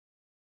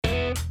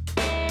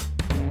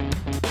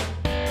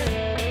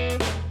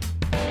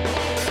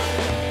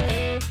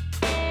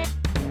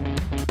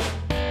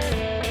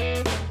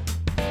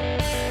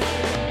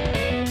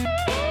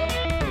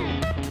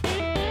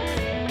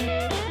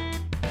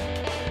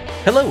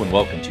Hello and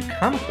welcome to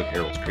Comic Book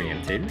Herald's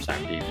Creative.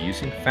 I'm Dave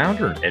Busing,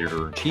 founder and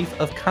editor-in-chief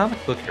of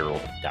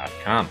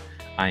comicbookherald.com.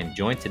 I am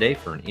joined today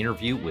for an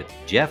interview with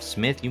Jeff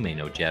Smith. You may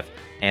know Jeff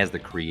as the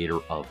creator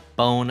of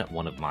Bone,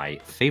 one of my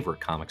favorite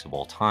comics of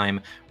all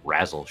time,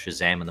 Razzle,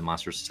 Shazam, and the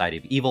Monster Society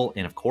of Evil,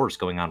 and of course,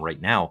 going on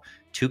right now,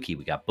 Tukey.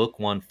 We got book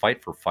 1,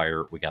 Fight for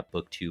Fire. We got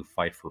book 2,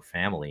 Fight for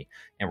Family.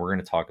 And we're going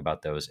to talk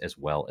about those as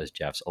well as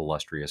Jeff's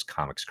illustrious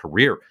comics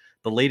career.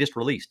 The latest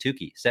release,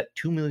 Tukey, set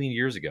 2 million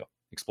years ago,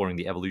 exploring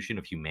the evolution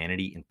of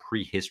humanity in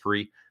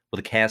prehistory with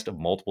a cast of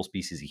multiple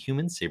species of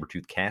humans,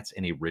 saber-toothed cats,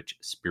 and a rich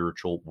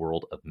spiritual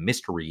world of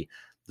mystery.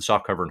 The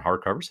softcover and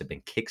hardcovers have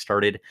been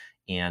kickstarted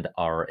and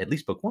are, at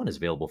least book 1 is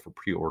available for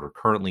pre-order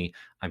currently.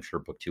 I'm sure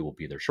book 2 will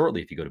be there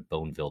shortly if you go to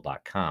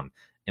boneville.com,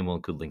 and we'll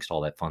include links to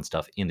all that fun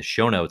stuff in the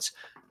show notes.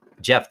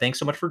 Jeff, thanks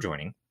so much for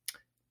joining.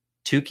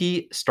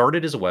 Tukey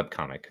started as a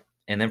webcomic,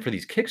 and then for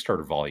these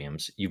Kickstarter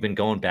volumes, you've been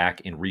going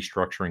back and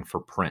restructuring for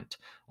print.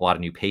 A lot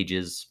of new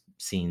pages,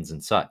 scenes,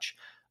 and such.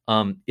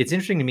 It's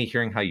interesting to me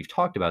hearing how you've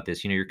talked about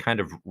this. You're kind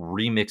of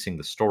remixing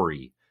the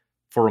story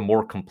for a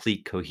more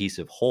complete,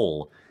 cohesive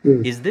whole.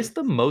 Mm. Is this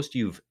the most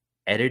you've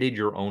edited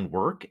your own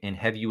work, and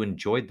have you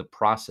enjoyed the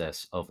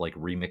process of like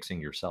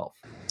remixing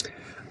yourself?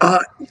 Uh,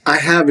 I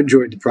have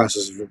enjoyed the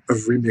process of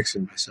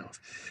remixing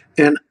myself,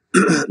 and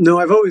no,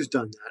 I've always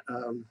done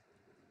that.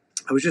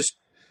 I was just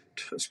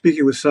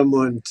speaking with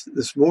someone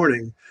this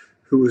morning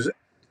who was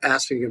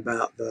asking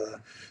about the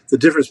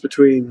difference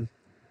between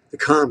the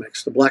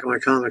comics, the black and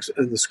white comics,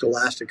 and the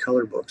Scholastic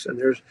color books. And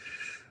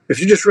if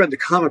you just read the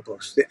comic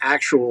books, the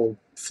actual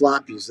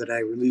floppies that I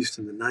released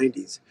in the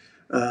 '90s,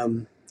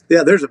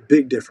 yeah, there's a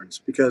big difference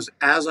because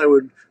as I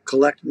would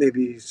collect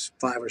maybe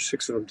 5 or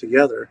 6 of them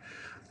together,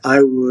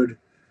 I would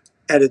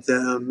edit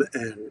them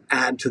and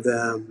add to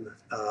them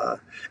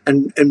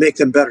and make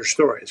them better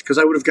stories because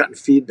I would have gotten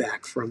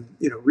feedback from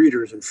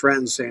readers and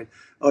friends saying,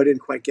 "Oh, I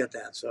didn't quite get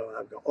that," so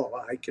I go,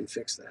 "Oh, I can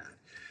fix that."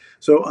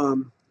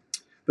 So,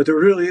 but there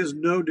really is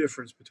no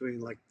difference between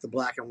like the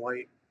black and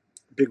white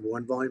big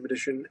 1 volume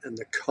edition and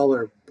the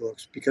color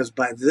books because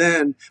by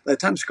the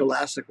time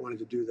Scholastic wanted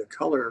to do the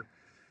color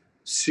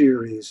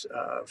series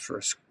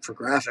for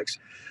graphics,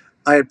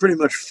 I had pretty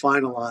much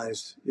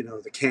finalized,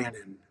 the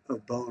canon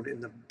of Bone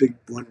in the big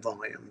 1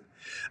 volume.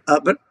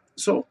 But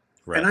so,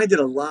 and Right. I did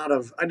a lot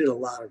of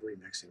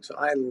remixing, so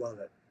I love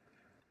it.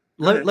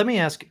 Let me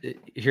ask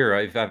here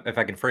if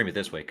I can frame it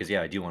this way, because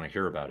yeah, I do want to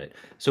hear about it.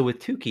 So with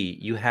Tukey,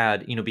 you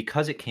had,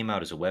 because it came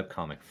out as a web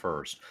comic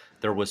first,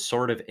 there was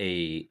sort of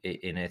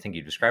and I think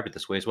you described it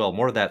this way as well,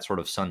 more of that sort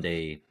of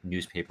Sunday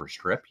newspaper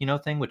strip,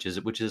 thing, which is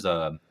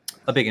a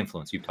big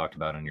influence you've talked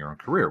about in your own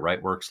career, right?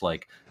 Works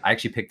like I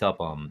actually picked up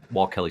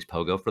Walt Kelly's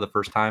Pogo for the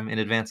first time in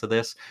advance of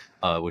this,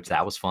 which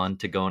that was fun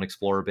to go and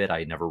explore a bit. I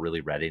had never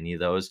really read any of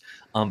those,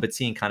 but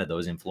seeing kind of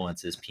those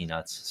influences,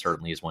 Peanuts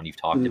certainly is one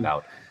you've talked Mm.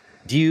 about.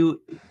 Do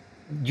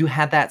you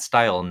had that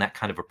style and that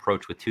kind of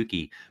approach with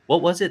Tukey.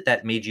 What was it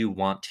that made you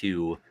want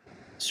to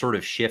sort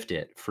of shift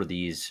it for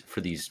these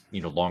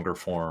longer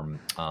form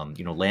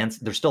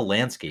they're still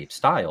landscape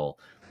style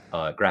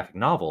graphic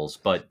novels,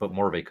 but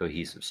more of a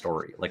cohesive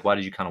story? Like, why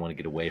did you kind of want to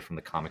get away from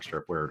the comic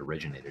strip where it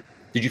originated?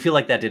 Did you feel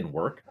like that didn't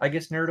work, I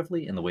guess,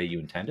 narratively in the way you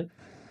intended?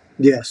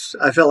 Yes,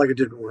 I felt like it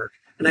didn't work,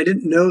 and I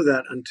didn't know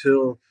that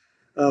until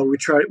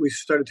we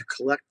started to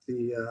collect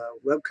the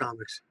web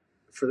comics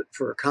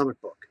for a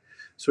comic book.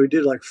 So we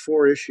did like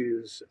 4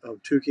 issues of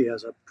Tukey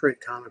as a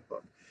print comic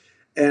book,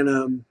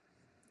 and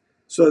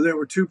so there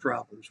were 2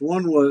 problems.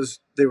 One was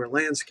they were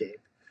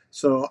landscape,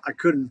 so I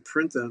couldn't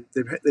print them.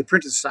 They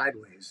printed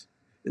sideways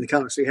in the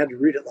comics, so you had to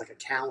read it like a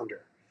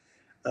calendar,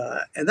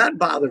 and that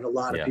bothered a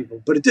lot of Yeah.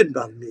 people. But it didn't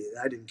bother me.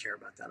 I didn't care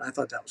about that. I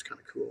thought that was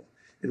kind of cool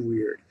and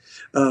weird.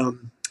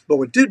 But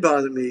what did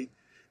bother me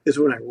is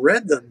when I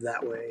read them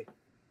that way.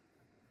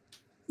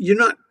 You're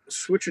not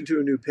switching to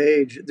a new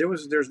page.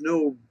 There's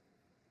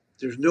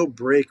no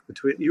break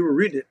between you were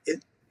reading it.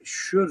 It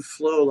should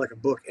flow like a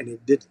book, and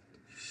it didn't.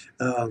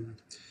 Um,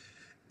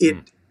 it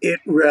Hmm. it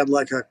read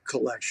like a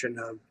collection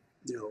of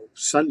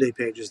Sunday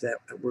pages that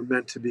were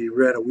meant to be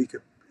read a week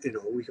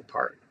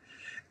apart,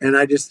 and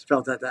I just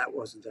felt that that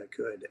wasn't that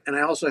good. And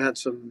I also had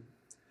some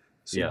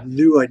Yeah.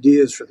 new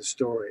ideas for the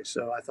story,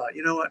 so I thought,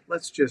 you know what,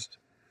 let's just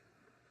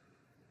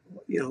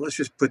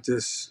put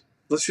this,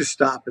 let's just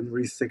stop and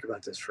rethink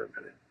about this for a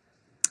minute.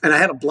 And I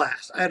had a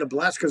blast. I had a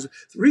blast because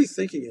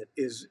rethinking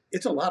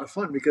it's a lot of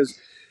fun because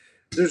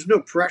there's no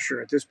pressure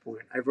at this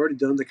point. I've already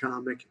done the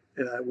comic,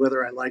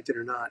 whether I liked it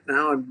or not.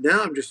 Now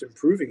I'm just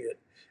improving it,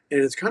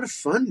 and it's kind of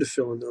fun to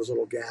fill in those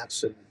little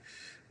gaps and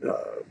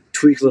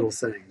tweak little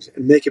things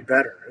and make it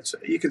better.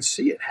 You can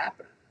see it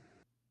happen.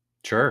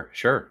 Sure,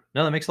 sure.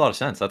 No, that makes a lot of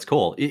sense. That's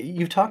cool.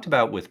 You've talked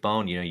about with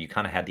Bone, you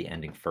kind of had the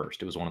ending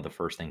first. It was one of the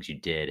first things you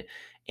did,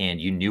 and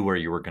you knew where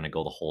you were going to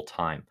go the whole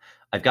time.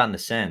 I've gotten the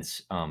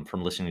sense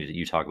from listening to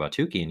you talk about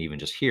Tukey and even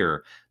just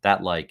here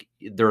that like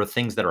there are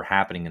things that are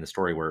happening in the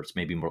story where it's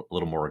maybe a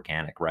little more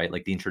organic, right?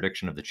 Like the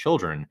introduction of the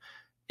children,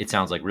 it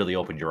sounds like really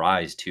opened your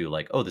eyes to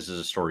like, oh, this is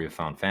a story of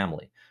found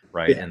family,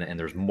 right? Yeah. And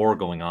there's more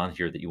going on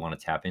here that you want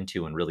to tap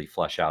into and really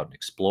flesh out and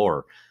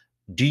explore.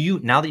 Do you,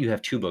 now that you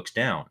have two books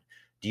down,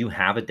 do you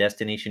have a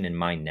destination in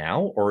mind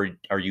now, or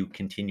are you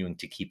continuing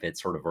to keep it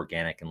sort of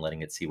organic and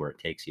letting it see where it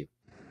takes you?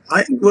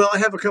 I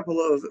have a couple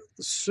of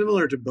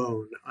similar to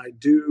Bone. I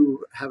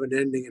do have an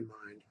ending in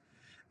mind,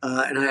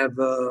 and I have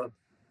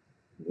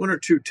one or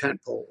two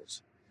tent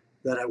poles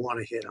that I want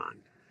to hit on.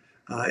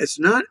 It's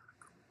not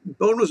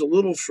Bone was a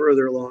little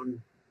further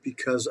along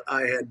because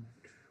I had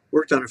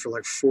worked on it for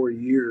like 4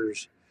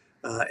 years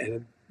and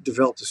had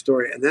developed a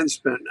story, and then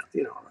spent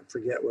I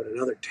forget what,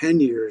 another 10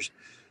 years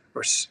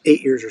or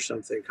 8 years or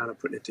something, kind of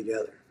putting it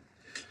together.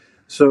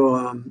 So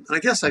I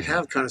guess I Mhm.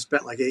 have kind of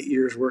spent like 8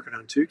 years working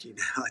on Tukey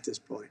now at this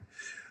point.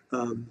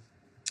 Um,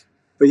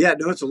 but yeah,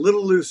 no, it's a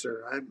little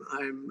looser. I'm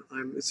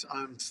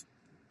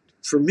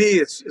for me,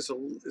 it's a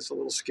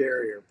little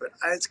scarier, but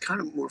it's kind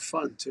of more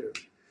fun too.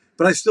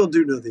 But I still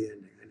do know the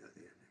ending. I know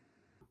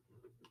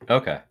the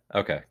Okay.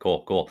 Okay.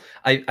 Cool. Cool.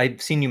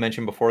 I've seen you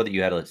mention before that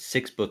you had a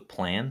 6 book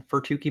plan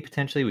for Tukey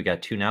potentially. We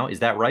got two now. Is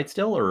that right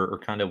still, or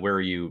kind of where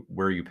are you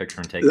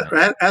picturing taking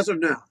it? As of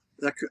now,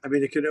 I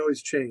mean, it could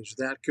always change.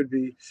 That could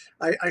be.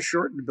 I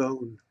shortened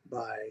Bone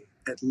by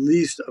at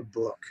least a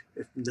book,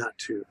 if not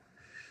two.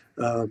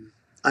 Um,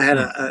 I had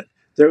Hmm.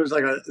 there was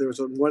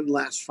a one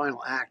last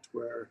final act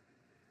where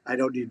I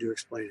don't need to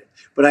explain it,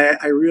 but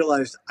I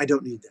realized I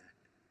don't need that.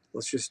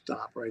 Let's just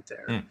stop right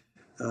there.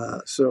 Hmm.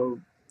 So,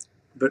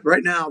 but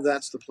right now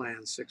that's the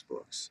plan: 6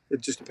 books.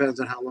 It just depends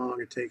on how long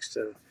it takes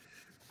to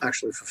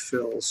actually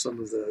fulfill some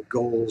of the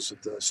goals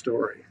of the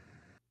story.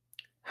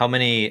 How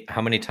many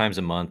times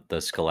a month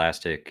does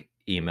Scholastic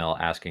email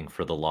asking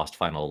for the lost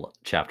final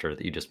chapter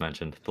that you just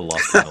mentioned, the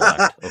lost final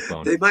act of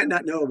Bone? They might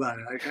not know about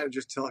it. I kind of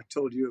just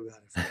told you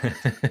about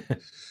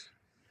it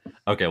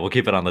Okay, we'll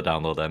keep it on the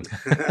download then.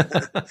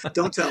 first.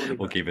 Don't tell We'll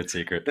anybody. keep it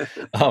secret.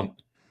 Um,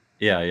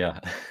 yeah, yeah.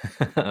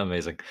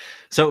 Amazing.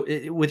 So,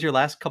 with your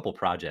last couple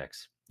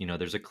projects,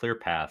 there's a clear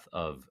path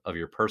of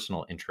your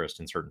personal interest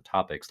in certain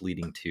topics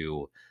leading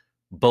to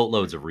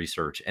boatloads of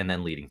research and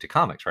then leading to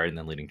comics, right? And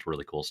then leading to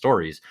really cool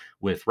stories.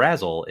 With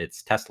Razzle,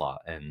 it's Tesla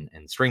and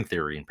string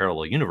theory and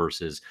parallel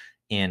universes.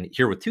 And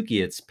here with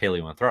Tukey, it's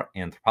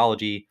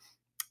paleoanthropology,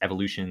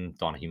 evolution,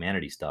 dawn of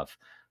humanity stuff.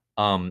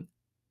 Um,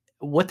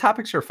 what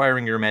topics are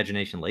firing your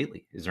imagination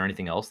lately? Is there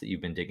anything else that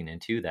you've been digging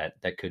into that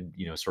could,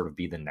 sort of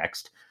be the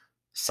next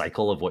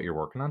cycle of what you're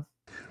working on?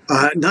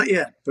 Not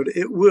yet, but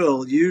it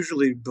will.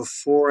 Usually,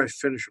 before I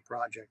finish a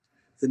project,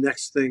 the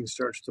next thing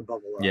starts to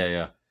bubble up. Yeah,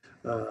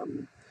 yeah.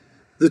 Um,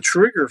 the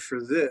trigger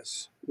for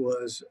this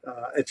was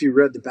if you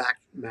read the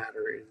back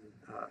matter in.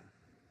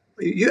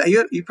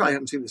 You probably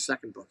haven't seen the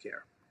second book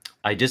here.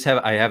 I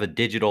have a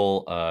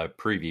digital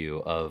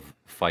preview of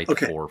Fight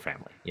Okay. for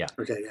Family. Yeah.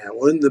 Okay. Yeah.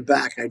 Well, in the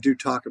back, I do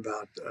talk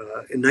about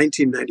in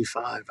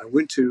 1995, I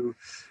went to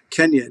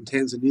Kenya and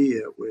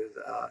Tanzania with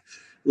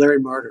Larry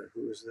Martyr,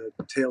 who was the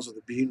Tales of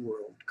the Bean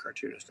World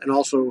cartoonist, and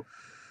also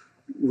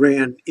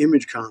ran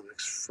Image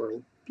Comics for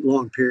a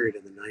long period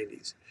in the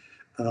 90s.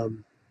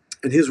 Um,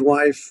 and his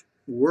wife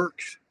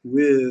worked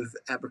with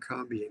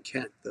Abercrombie and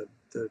Kent, the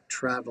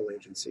travel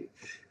agency,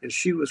 and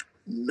she was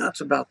nuts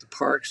about the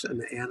parks and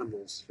the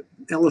animals.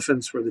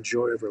 Elephants were the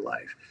joy of her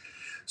life.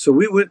 So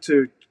we went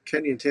to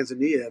Kenya and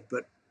Tanzania,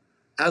 but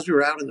as we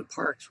were out in the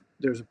parks,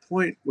 there's a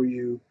point where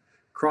you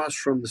cross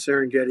from the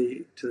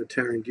Serengeti to the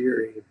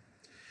Tarangire,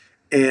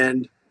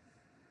 and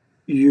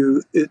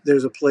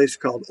there's a place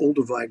called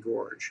Olduvai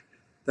Gorge.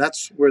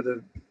 That's where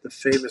the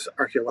famous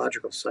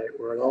archaeological site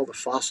where all the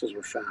fossils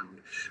were found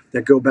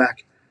that go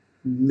back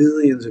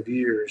millions of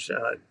years,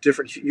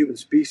 different human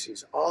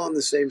species, all in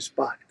the same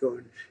spot,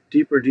 going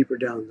deeper and deeper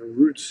down. The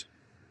roots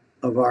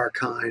of our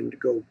kind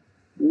go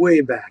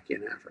way back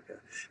in Africa.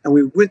 And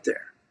we went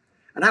there.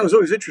 And I was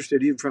always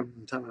interested, even from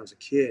the time I was a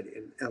kid,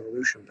 in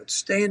evolution. But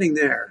standing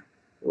there,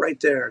 right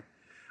there,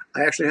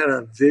 I actually had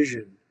a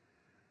vision,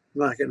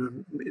 like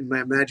in my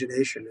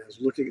imagination. I was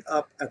looking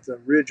up at the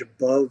ridge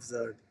above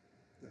the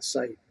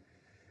site,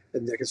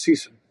 and I could see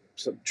some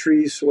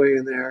trees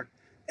swaying there,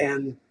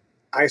 and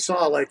I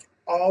saw like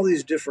all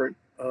these different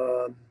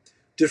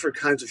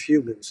kinds of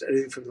humans,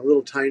 anything from the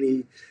little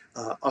tiny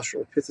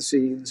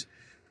Australopithecines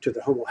to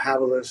the Homo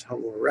habilis,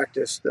 Homo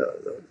erectus,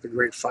 the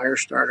great fire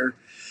starter,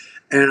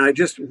 and I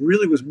just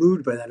really was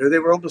moved by that. Or they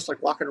were almost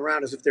like walking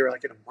around as if they were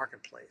like in a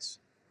marketplace,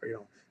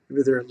 or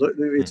maybe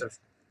Hmm. it's a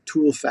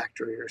tool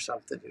factory or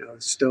something,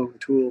 stone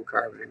tool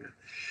carving,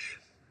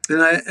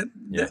 and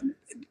Yeah.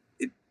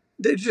 it,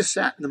 they just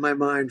sat in my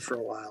mind for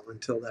a while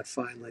until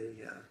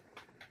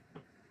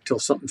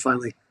something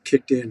finally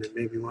kicked in and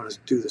made me want to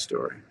do the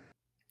story.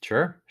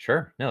 Sure,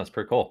 sure. No, it's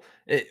pretty cool.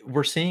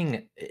 We're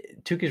seeing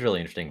Tukey is really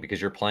interesting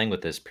because you're playing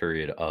with this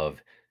period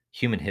of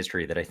human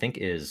history that I think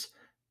is,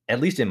 at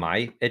least in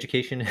my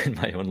education and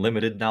my own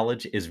limited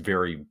knowledge, is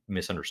very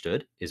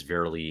misunderstood, is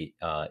very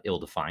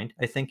ill-defined.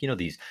 I think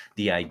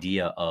the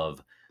idea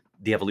of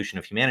the evolution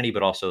of humanity,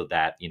 but also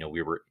that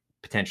we were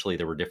potentially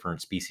there were different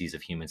species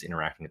of humans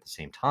interacting at the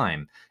same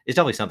time is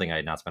definitely something I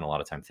had not spent a lot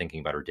of time thinking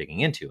about or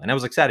digging into, and I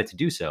was excited to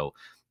do so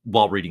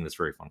while reading this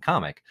very fun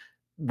comic.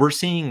 We're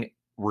seeing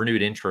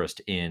renewed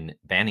interest in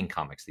banning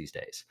comics these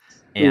days.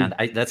 Mm.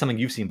 And that's something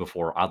you've seen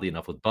before, oddly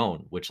enough, with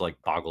Bone, which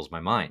like boggles my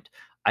mind.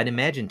 I'd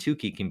imagine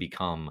Tukey can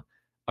become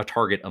a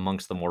target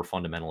amongst the more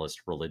fundamentalist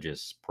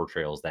religious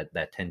portrayals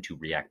that tend to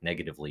react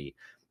negatively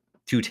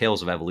to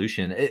Tales of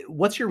Evolution.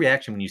 What's your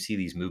reaction when you see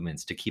these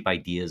movements to keep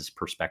ideas,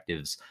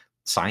 perspectives,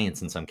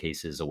 science in some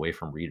cases away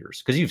from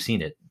readers? Because you've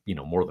seen it,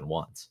 more than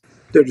once.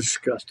 They're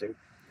disgusting.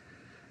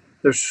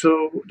 They're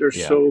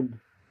Yeah. so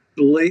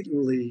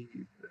blatantly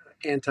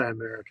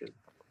anti-American.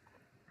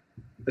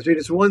 I mean,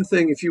 it's one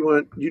thing if you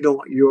don't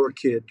want your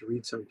kid to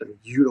read something,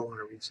 you don't want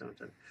to read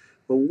something.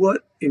 But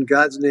what in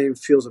God's name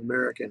feels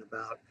American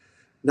about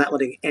not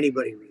letting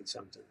anybody read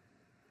something?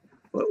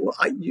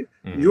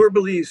 Hmm. Your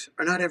beliefs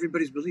are not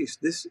everybody's beliefs.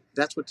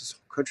 That's what this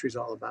country is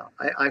all about.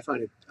 I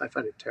find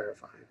it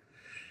terrifying.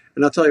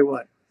 And I'll tell you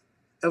what,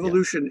 Yeah.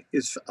 evolution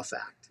is a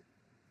fact.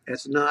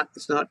 It's not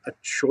a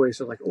choice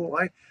of like, oh,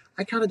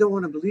 I kind of don't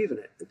want to believe in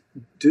it,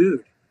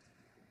 dude.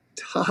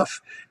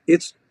 Tough.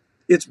 It's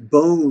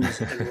bones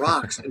and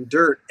rocks and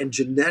dirt and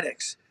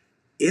genetics.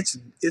 It's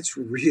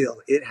real.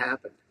 It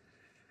happened,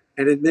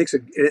 and it makes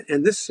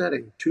and this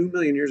setting 2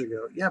 million years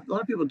ago. Yeah, a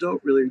lot of people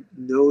don't really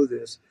know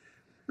this.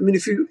 I mean,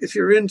 if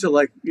you're into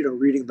like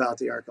reading about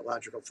the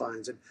archaeological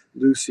finds and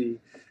Lucy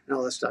and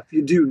all that stuff,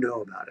 you do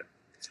know about it.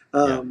 Yeah.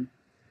 Um,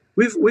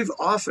 we've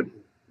often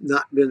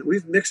not been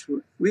we've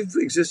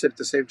existed at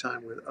the same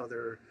time with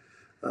other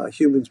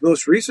humans.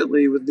 Most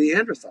recently with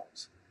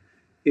Neanderthals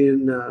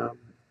in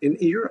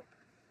Europe.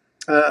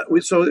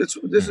 So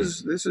Hmm.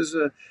 this is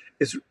a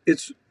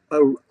it's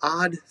a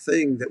odd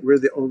thing that we're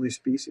the only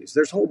species.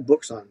 There's whole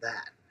books on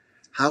that.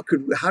 How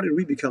did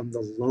we become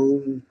the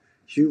lone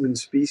human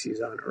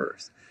species on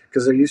Earth?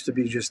 Because there used to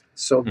be just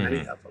so many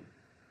Hmm. of them.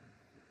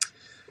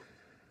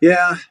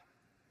 Yeah,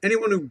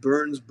 anyone who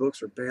burns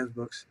books or bans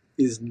books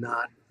is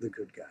not the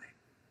good guy,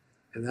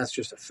 and that's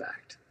just a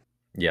fact.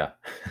 Yeah.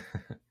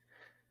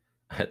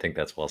 I think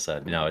that's well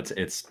said. No,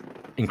 it's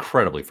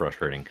incredibly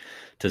frustrating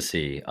to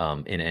see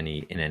in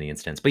any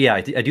instance. But yeah,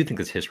 I do think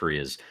this history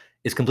is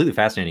completely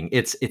fascinating.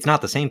 It's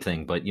not the same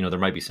thing, but there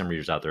might be some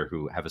readers out there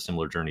who have a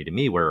similar journey to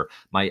me, where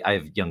I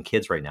have young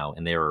kids right now,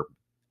 and they are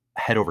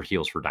head over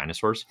heels for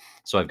dinosaurs.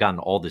 So I've gotten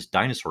all this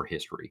dinosaur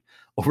history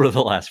over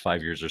the last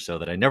 5 years or so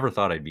that I never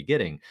thought I'd be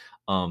getting.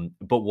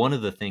 But one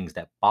of the things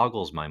that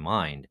boggles my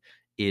mind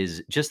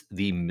is just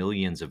the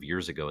millions of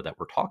years ago that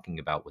we're talking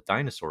about with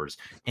dinosaurs,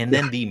 and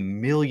Yeah, then the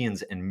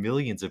millions and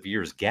millions of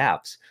years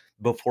gaps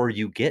before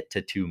you get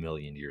to 2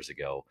 million years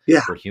ago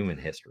yeah, for human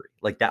history.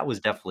 Like that was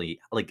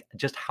definitely like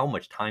just how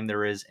much time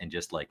there is, and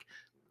just like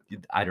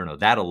I don't know,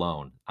 that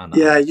alone on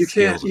yeah. the You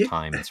can't. scales of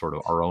time and sort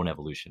of our own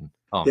evolution.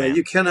 Oh Yeah, man.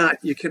 you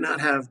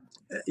cannot have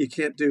you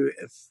can't do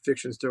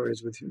fiction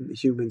stories with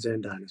humans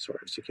and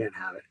dinosaurs. You can't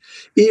have it.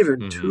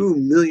 Even Hmm. 2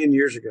 million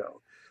years ago,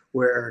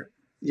 where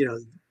you know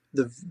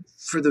the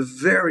for the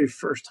very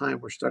first time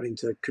we're starting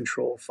to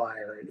control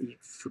fire and eat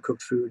for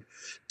cooked food.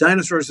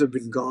 Dinosaurs have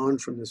been gone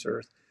from this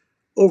earth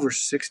over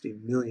 60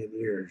 million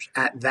years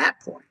at that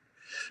point.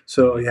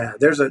 So Hmm. yeah,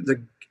 there's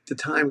the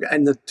time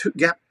and the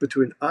gap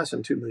between us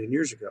and 2 million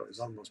years ago is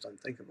almost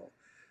unthinkable.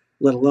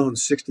 Let alone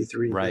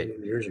 63 Right.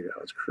 million years ago.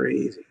 It's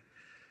crazy.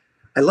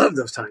 I love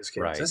those time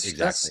scales. Right. That's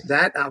Exactly.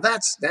 that now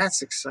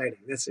that's exciting.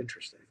 That's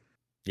interesting.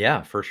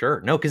 Yeah, for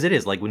sure. No, because it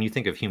is like when you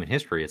think of human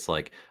history, it's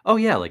like, oh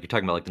yeah, like you're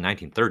talking about like the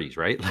 1930s,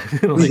 right?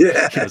 Like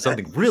Yeah.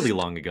 something really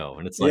long ago,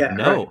 and it's like Yeah, right,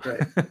 no,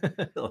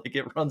 right. like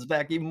it runs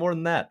back even more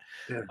than that.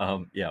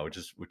 Yeah. Yeah, which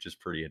is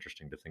pretty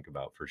interesting to think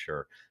about for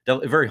sure.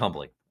 Very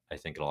humbling, I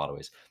think, in a lot of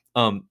ways.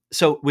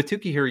 So with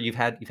Tuki here, you've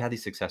had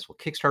these successful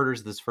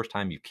Kickstarters. This is the first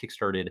time you've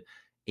kickstarted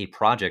a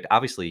project.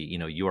 Obviously,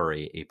 you are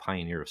a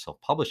pioneer of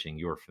self-publishing.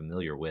 You are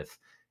familiar with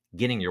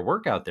getting your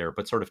work out there,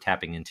 but sort of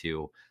tapping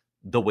into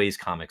the ways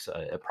comics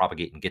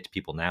propagate and get to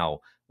people now.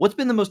 What's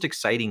been the most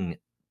exciting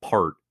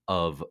part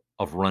of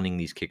running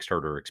these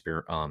Kickstarter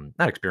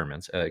not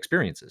experiments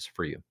experiences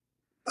for you?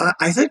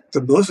 I think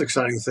the most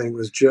exciting thing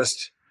was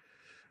just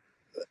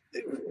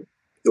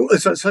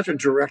it's such a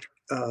direct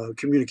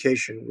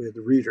communication with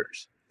the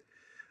readers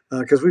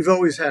because we've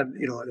always had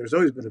there's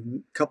always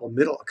been a couple of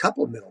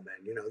middlemen.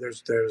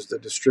 There's the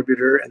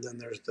distributor and then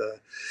there's the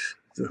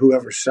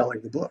whoever's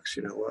selling the books.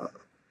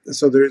 And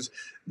so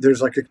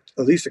there's like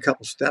at least a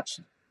couple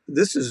steps.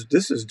 This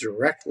is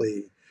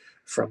directly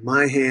from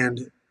my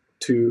hand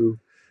to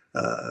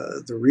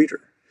the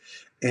reader,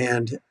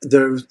 and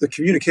the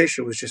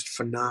communication was just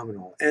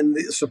phenomenal, and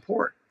the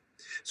support.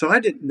 So I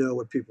didn't know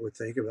what people would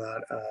think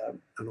about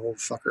an old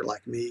fucker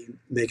like me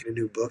making a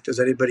new book. Does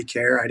anybody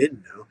care? I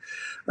didn't know,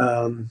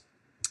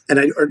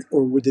 and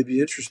or would they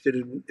be interested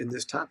in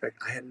this topic?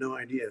 I had no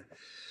idea.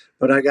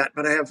 But I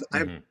have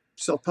Hmm.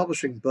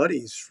 self-publishing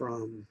buddies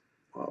from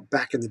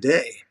back in the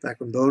day, back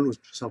when Bone was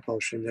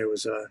self-publishing. There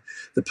was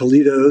the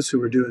Politos who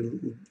were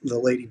doing the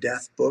Lady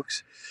Death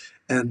books,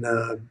 and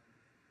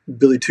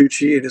Billy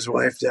Tucci and his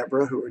wife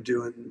Deborah who were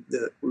doing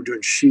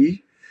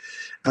She,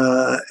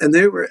 and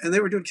they were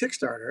doing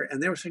Kickstarter,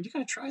 and they were saying you got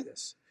to try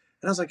this,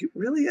 and I was like,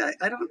 really?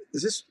 I don't.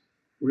 Is this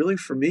really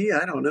for me?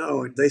 I don't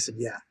know. And they said,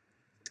 yeah,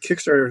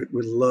 Kickstarter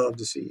would love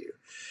to see you.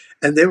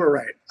 And they were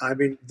right. I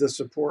mean, the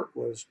support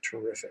was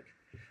terrific.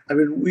 I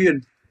mean, we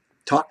had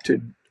talked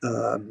to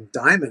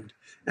Diamond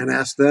and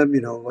asked them,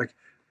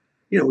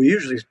 we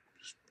usually,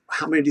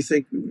 how many do you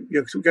think,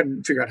 'cause we got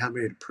to figure out how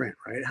many to print,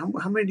 right?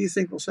 How many do you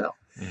think will sell?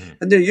 Mm-hmm.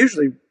 And they're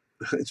usually,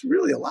 it's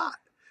really a lot.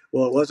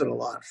 Well, it wasn't a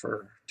lot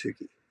for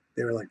Tukey.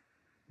 They were like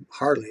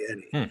hardly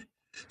any.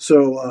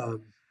 So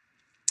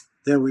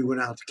then we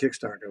went out to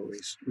Kickstarter.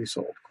 We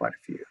sold quite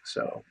a few.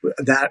 So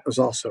that was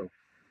also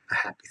a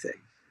happy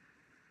thing.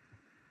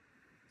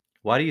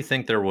 Why do you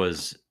think there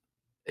was,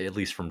 at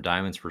least from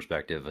Diamond's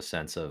perspective, a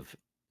sense of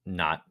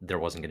not there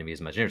wasn't going to be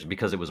as much interest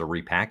because it was a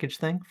repackaged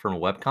thing from a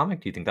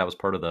webcomic? Do you think that was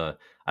part of the,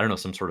 I don't know,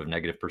 some sort of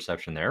negative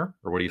perception there,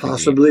 or what do you think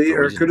Possibly, the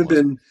or it could reasoning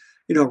have was?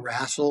 been,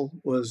 Rassel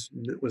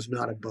was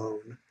not a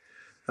bone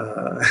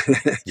uh,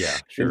 Yeah,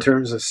 in sure.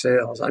 terms of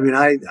sales. I mean,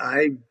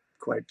 I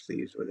quite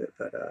pleased with it,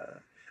 but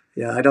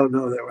yeah, I don't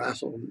know that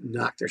Rassel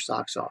knocked their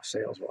socks off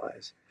sales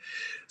wise.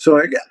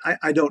 So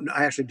I don't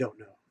I actually don't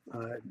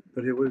know,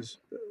 but it was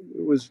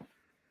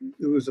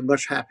a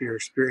much happier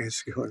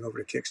experience going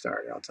over to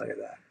Kickstarter. I'll tell you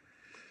that.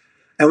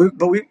 And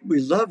we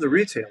love the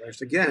retailers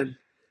again.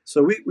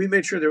 So we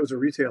made sure there was a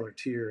retailer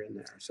tier in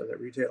there so that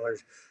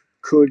retailers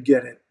could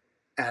get it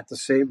at the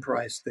same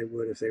price they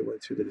would if they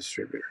went through the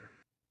distributor.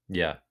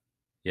 Yeah.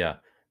 Yeah,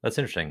 that's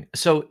interesting.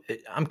 So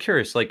I'm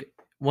curious, like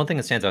one thing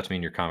that stands out to me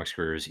in your comics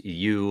career is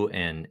you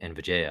and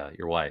Vijaya,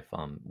 your wife,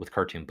 with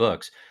cartoon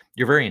books.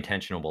 You're very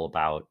intentional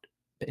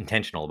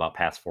about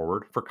paths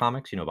forward for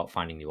comics. About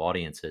finding new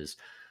audiences.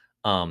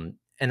 And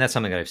that's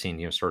something that I've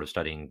seen. Sort of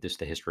studying just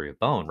the history of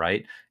Bone,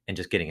 right, and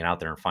just getting it out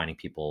there and finding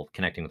people,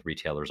 connecting with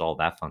retailers, all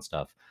that fun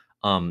stuff.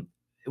 Um,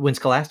 when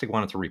Scholastic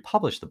wanted to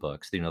republish the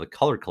books, the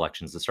colored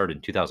collections that started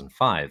in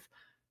 2005,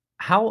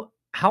 how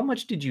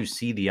much did you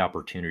see the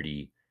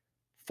opportunity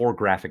for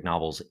graphic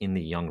novels in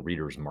the young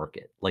readers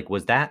market? Like,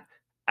 was that,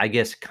 I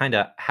guess, kind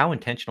of how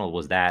intentional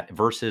was that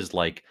versus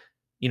like,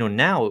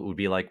 now it would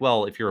be like,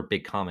 well, if you're a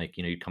big comic,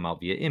 you'd come out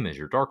via Image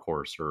or Dark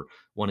Horse or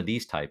one of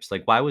these types.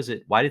 Like, why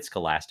did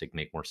Scholastic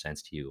make more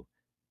sense to you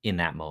in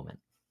that moment?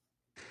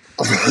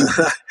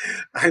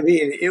 I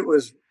mean, it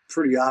was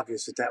pretty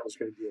obvious that was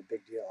going to be a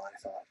big deal. I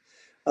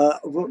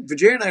thought. Well,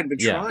 Vijay and I had been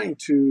Yeah. trying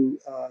to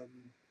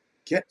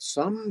get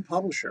some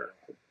publisher,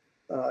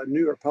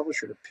 New York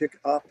publisher, to pick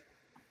up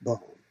Bone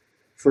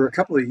for a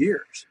couple of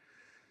years.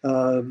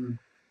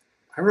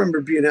 I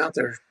remember being out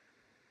there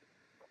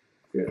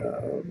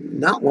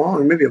not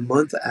long, maybe a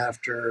month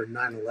after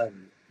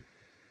 9/11.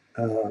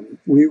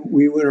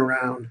 We went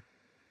around.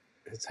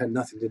 It's had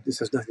nothing to. This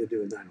has nothing to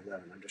do with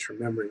 9/11. I'm just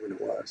remembering when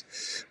it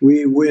was.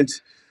 We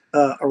went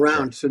Sure.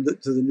 around to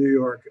the New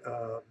York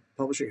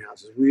publishing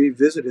houses. We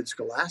visited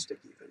Scholastic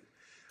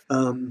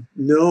even.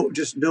 No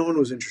one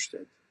was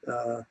interested.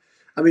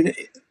 I mean,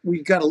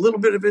 we got a little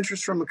bit of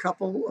interest from a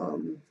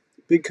couple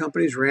big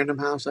companies, Random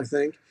House, I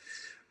think,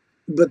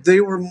 but they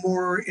were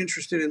more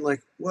interested in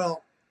like,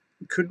 well,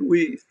 could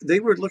we? They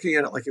were looking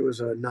at it like it was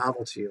a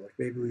novelty, like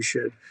maybe we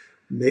should.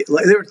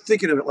 Like they were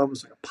thinking of it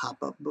almost like a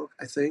pop-up book.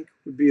 I think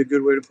would be a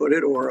good way to put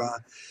it. Or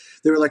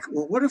they were like,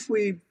 well, what if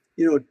we,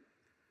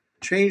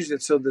 changed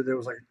it so that there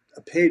was like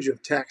a page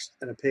of text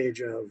and a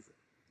page of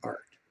art?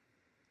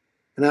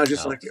 And I was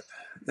just Oh, like,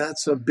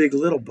 that's a Big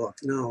Little book.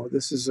 No,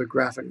 this is a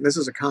graphic. This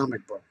is a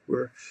comic book.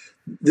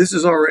 This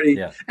is already.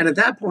 yeah. And at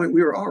that point,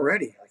 we were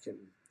already like in.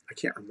 I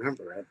can't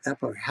remember. At that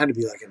point, it had to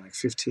be like in like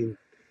 15,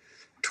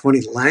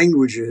 20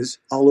 languages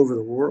all over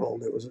the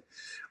world. It was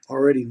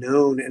already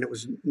known, and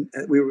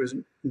we was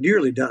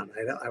nearly done.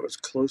 I was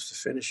close to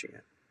finishing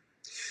it.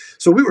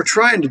 So we were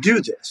trying to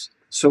do this.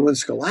 So when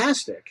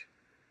Scholastic,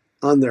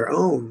 on their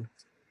own,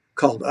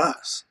 called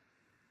us,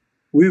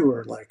 we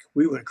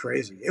went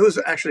crazy. It was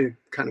actually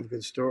kind of a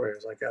good story. It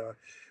was like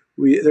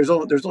there's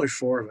only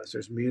four of us.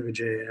 There's me and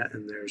Vijaya,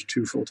 and there's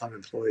two full-time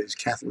employees,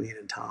 Kathleen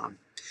and Tom.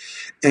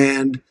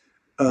 And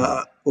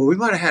Mhm. well, we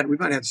might have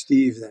had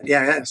Steve then.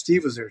 Yeah,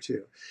 Steve was there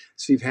too.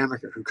 Steve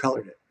Hamaker, who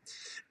colored it.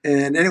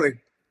 And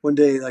anyway, one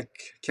day,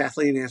 like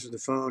Kathleen answered the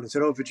phone and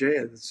said, "Oh,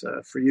 Vijaya, it's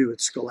for you.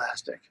 It's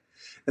Scholastic."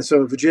 And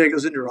so Vijaya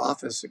goes into her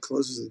office and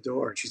closes the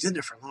door, and she's in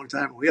there for a long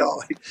time. And we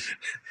all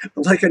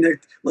like in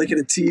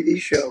a TV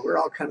show, we're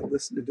all kind of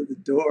listening to the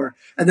door,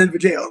 and then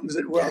Vijaya opens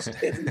it. And we're all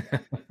standing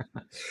there.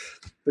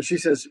 But she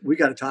says, "We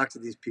got to talk to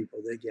these people.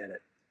 They get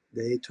it.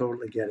 They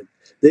totally get it.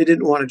 They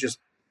didn't want to just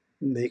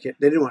make it.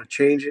 They didn't want to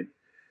change it.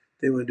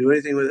 They didn't want to do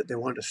anything with it. They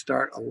wanted to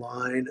start a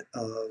line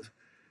of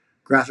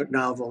graphic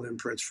novel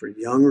imprints for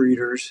young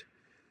readers.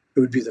 It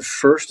would be the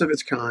first of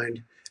its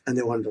kind, and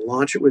they wanted to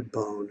launch it with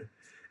Bone.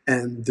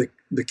 And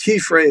the key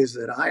phrase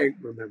that I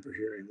remember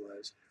hearing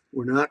was,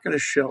 we're not going to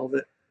shelve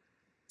it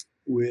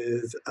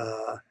with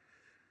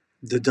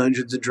the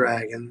Dungeons and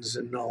Dragons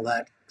and all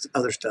that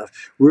other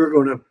stuff. We're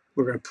going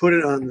to put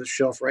it on the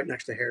shelf right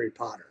next to Harry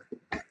Potter."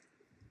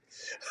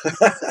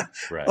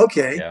 Right.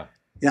 Okay, Yeah.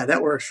 yeah,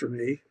 that works for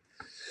me.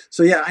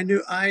 So yeah, I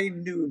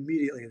knew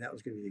immediately that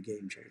was going to be a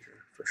game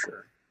changer for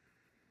sure.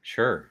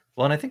 Sure.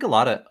 Well, and I think a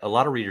lot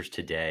of readers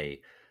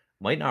today,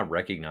 might not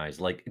recognize,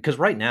 like, because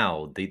right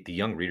now the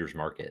young readers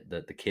market,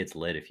 the kids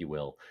lit, if you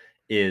will,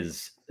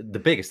 is the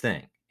biggest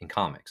thing in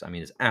comics. I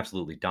mean, it's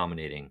absolutely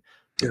dominating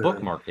the book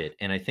Uh, market,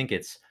 and I think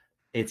it's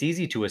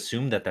easy to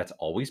assume that that's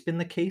always been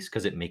the case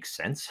because it makes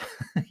sense,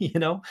 you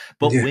know.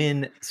 But yeah,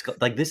 when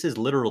like this is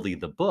literally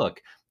the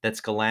book that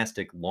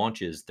Scholastic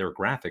launches their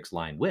graphics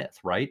line with,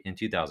 right, in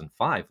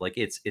 2005. Like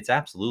it's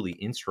absolutely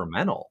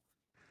instrumental.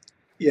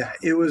 yeah.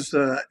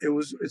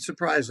 It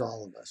surprised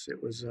all of us.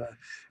 It was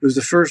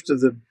the first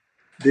of the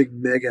big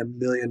mega $1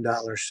 million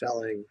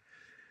selling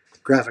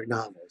graphic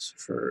novels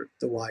for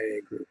the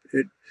YA group.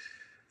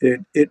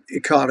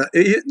 It caught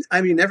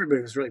I mean,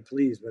 everybody was really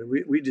pleased, but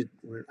we did.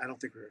 I don't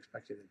think we were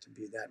expecting it to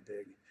be that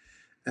big.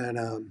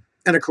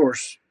 And of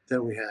course,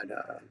 then we had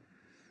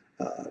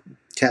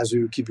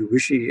Kazu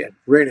Kibuishi and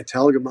Raina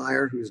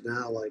Telgemeier, who's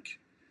now like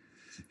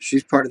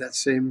she's part of that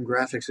same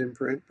graphics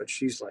imprint, but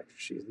she's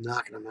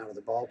knocking them out of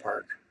the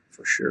ballpark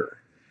for sure,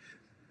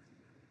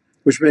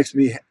 which makes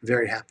me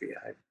very happy.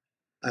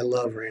 I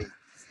love Raina.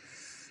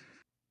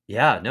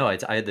 Yeah, no, I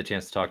had the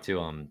chance to talk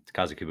to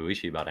Kazu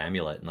Kibuishi about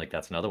Amulet, and like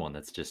that's another one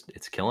that's just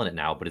it's killing it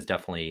now, but it's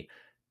definitely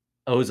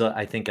owes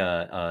I think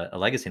a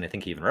legacy, and I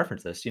think he even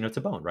referenced this,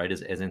 to Bone, right,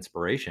 as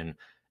inspiration.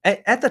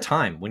 At the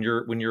time when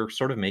you're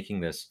sort of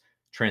making this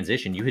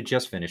transition, you had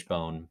just finished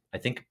Bone. I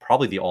think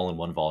probably the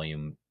all-in-one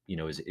volume,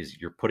 is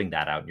you're putting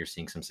that out and you're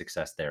seeing some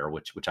success there,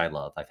 which I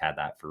love. I've had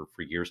that for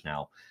years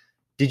now.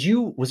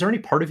 Was there any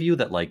part of you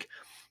that like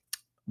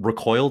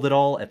recoiled at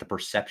all at the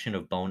perception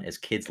of Bone as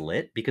kids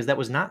lit? Because that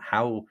was not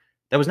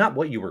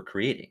what you were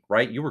creating,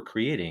 right? You were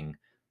creating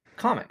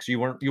comics. You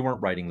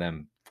weren't writing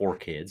them for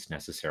kids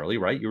necessarily,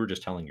 right? You were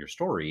just telling your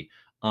story.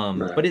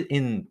 But Right.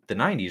 in the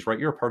 90s, right,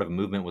 you're a part of a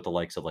movement with the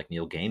likes of like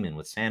Neil Gaiman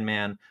with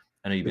Sandman.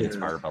 I know you've been Yeah.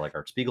 inspired by like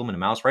Art Spiegelman and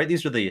Mouse, right?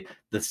 These are the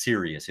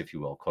serious, if you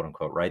will, quote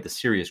unquote, right? The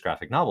serious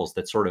graphic novels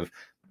that sort of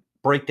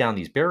break down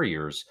these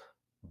barriers.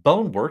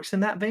 Bone works in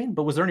that vein,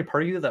 but was there any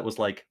part of you that was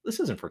like, this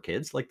isn't for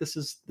kids? Like this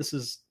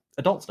is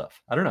adult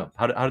stuff. I don't know.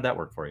 How did that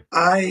work for you?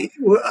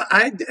 Well,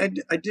 I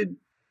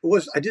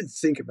did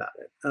think about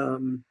it.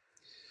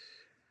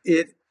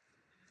 It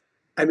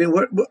I mean,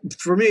 what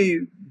for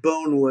me,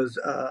 Bone was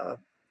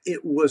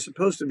it was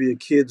supposed to be a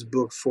kids'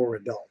 book for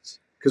adults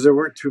because there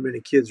weren't too many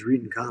kids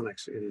reading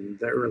comics in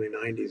the early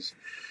 '90s.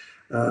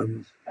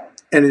 Um,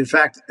 and in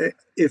fact,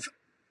 if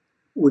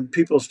when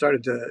people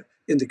started to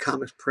in the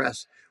comics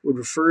press would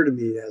refer to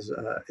me as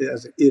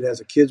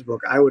a kids'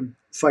 book, I would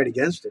fight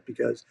against it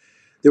because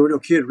there were no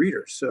kid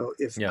readers. So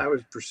if Yeah. I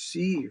was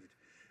perceived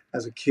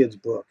as a kids'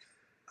 book,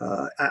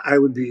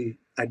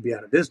 I'd be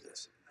out of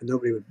business. And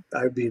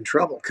I would be in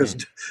trouble because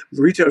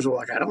Hmm. retailers were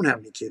like, I don't have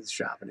any kids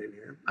shopping in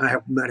here.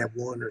 Might have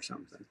one or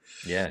something.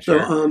 Yeah, So,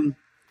 sure.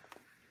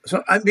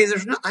 I mean,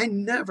 I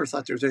never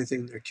thought there was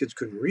anything their kids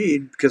couldn't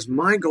read because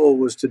my goal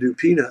was to do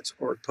Peanuts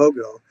or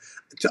Pogo,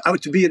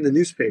 to be in the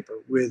newspaper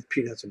with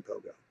Peanuts and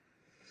Pogo.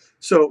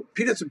 So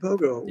Peanuts and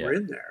Pogo were Yeah.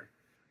 in there,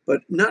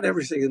 but not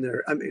everything in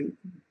there. I mean,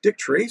 Dick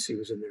Tracy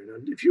was in there. Now,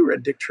 if you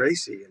read Dick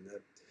Tracy in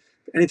the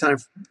anytime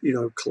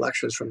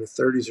collections from the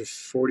 30s or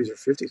 40s or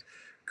 50s,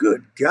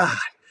 good God,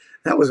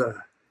 that was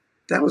a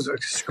that was a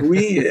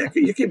squeam.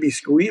 You can be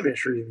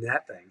squeamish reading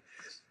that thing.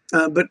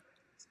 But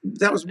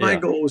that was my Yeah.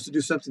 goal, was to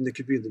do something that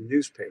could be in the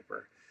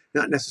newspaper,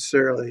 not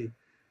necessarily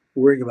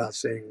worrying about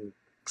saying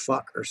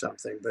fuck or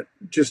something, but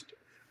just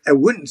I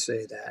wouldn't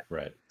say that.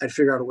 Right. I'd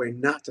figure out a way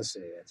not to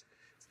say it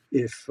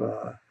if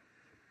uh,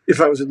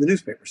 if I was in the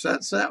newspaper. So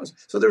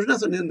there was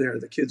nothing in there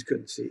the kids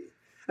couldn't see.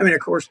 I mean, of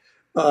course,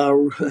 uh,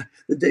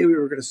 the day we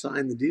were going to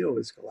sign the deal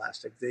with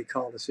Scholastic, they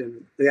called us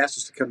in. They asked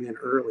us to come in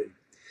early,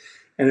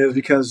 and it was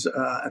because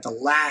at the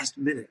last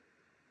minute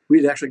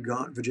we had actually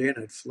gone. Vijay and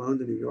I had flown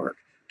to New York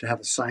to have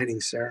a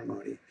signing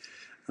ceremony,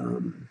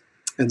 um,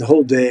 and the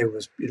whole day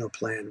was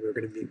planned. We were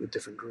going to meet with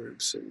different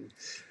groups, and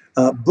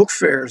book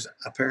fairs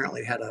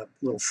apparently had a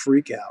little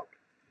freak out,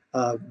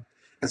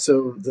 and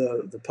so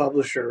the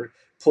publisher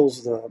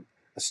pulls a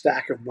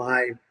stack of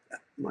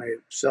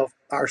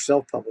our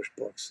self published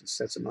books and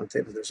sets them on the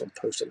table. There's some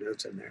post-it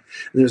notes in there.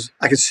 And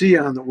I could see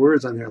on the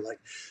words on there like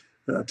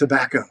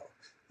tobacco,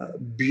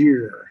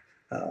 beer.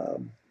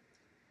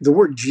 The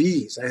word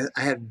G's.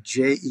 I had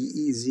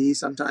JEEZ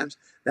sometimes.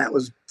 That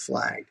was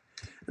flagged,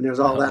 and there was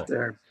all that Oh.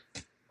 there.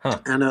 Huh.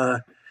 And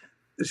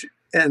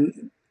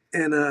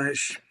and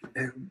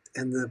and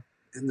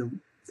and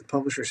the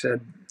publisher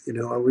said,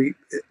 are we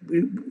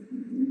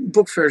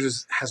book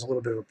fairs has a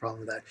little bit of a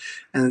problem with that,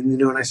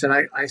 and I said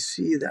I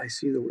see that I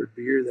see the word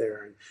beer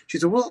there, and she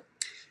said, well,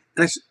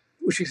 and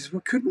she says,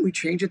 well, couldn't we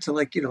change it to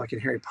like in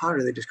Harry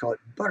Potter they just call it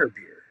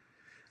butterbeer?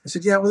 I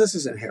said, yeah, well, this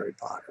isn't Harry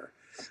Potter.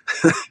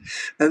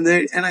 And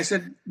I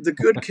said, the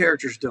good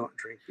characters don't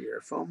drink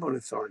beer. Foambone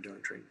and Thorn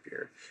don't drink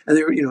beer. And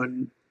they were,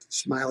 and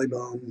Smiley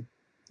Bone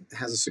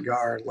has a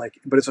cigar,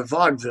 but it's a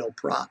vaudeville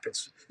prop.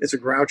 It's a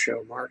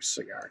Groucho Marx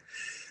cigar.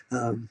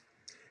 Um,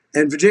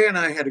 and Vijay and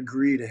I had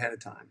agreed ahead of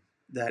time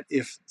that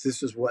if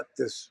this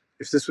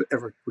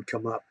ever would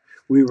come up,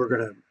 we were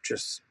going to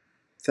just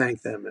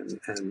thank them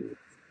and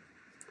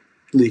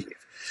leave.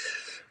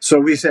 So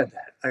we said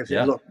that. I said,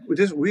 Yeah. look, we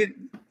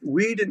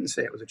didn't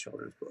say it was a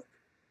children's book.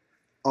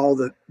 All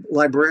the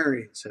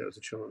librarians said it was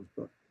a children's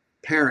book.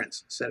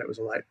 Parents said it was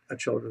a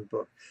children's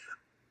book.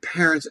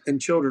 Parents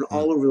and children Hmm.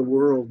 all over the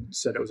world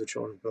said it was a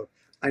children's book.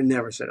 I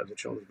never said it was a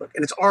children's book,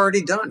 and it's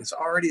already done. It's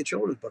already a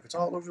children's book. It's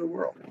all over the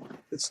world.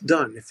 It's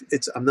done. If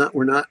it's, I'm not.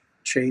 We're not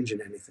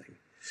changing anything.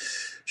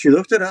 She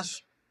looked at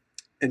us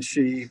and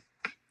she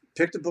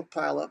picked a book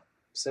pile up,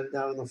 set it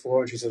down on the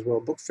floor, and she says,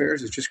 "Well, book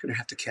fairs is just going to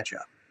have to catch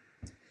up."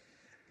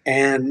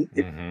 And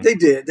Hmm. they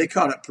did. They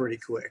caught up pretty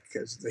quick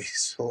because they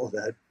sold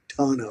a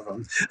ton of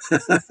them.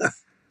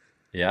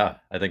 Yeah,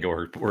 I think it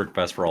worked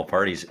best for all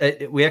parties.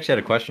 We actually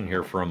had a question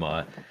here from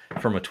a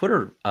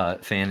Twitter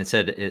fan. It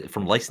said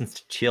from Licensed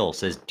to Chill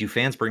says, "Do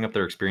fans bring up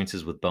their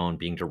experiences with Bone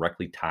being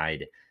directly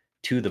tied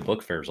to the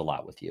book fairs a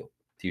lot with you?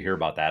 Do you hear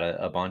about that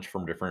a bunch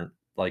from different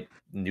like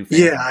new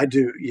Yeah, fans?" I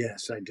do.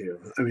 Yes, I do.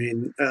 I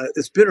mean,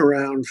 it's been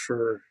around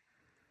for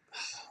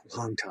a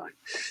long time,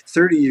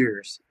 30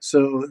 years.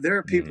 So there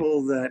are Hmm.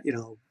 people that,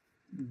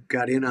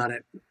 got in on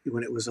it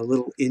when it was a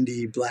little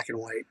indie black and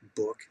white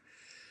book,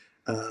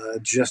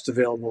 just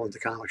available at the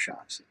comic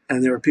shops.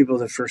 And there were people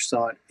that first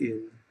saw it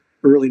in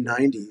early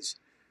 90s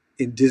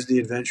in Disney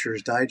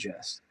Adventures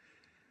Digest.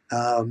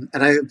 And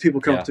I have people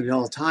come up Yeah, to me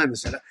all the time and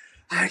said,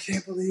 I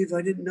can't believe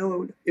I didn't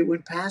know it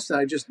went past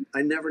that.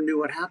 I never knew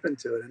what happened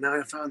to it. And now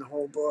I found the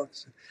whole book.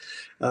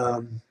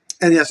 And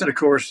yes, and of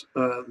course,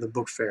 the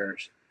book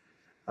fairs.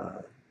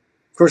 Of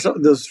course,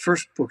 those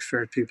first book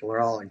fair people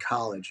are all in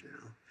college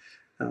now.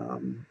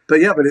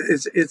 But yeah, but yeah,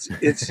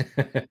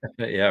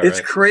 it's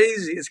right.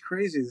 crazy. It's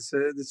crazy.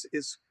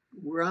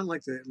 We're on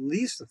like at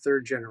least the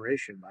third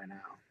generation by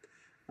now.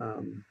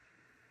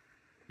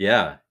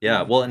 Yeah,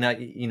 yeah. Well, and now,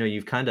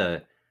 you've kind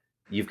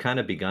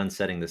of begun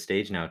setting the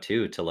stage now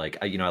too to like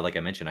like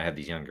I mentioned, I have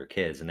these younger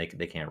kids and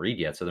they can't read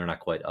yet, so they're not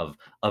quite of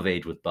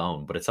age with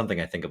Bone. But it's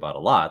something I think about a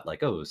lot.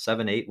 Like, oh,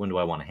 7, 8. When do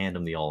I want to hand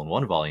them the all in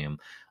one volume?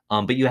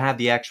 But you have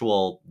the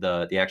actual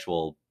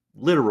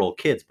literal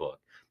kids book,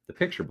 the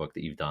picture book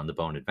that you've done, the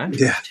Bone Yeah.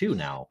 Adventures too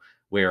now,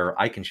 where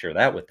I can share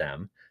that with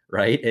them,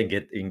 right, and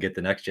get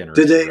the next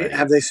generation Have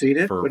ready they seen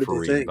it? for What did they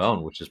reading think?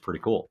 Bone, which is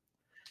pretty cool.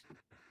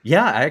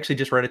 Yeah, I actually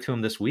just read it to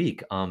him this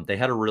week. They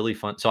had a really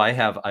fun. So I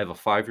have a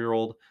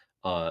 5-year-old,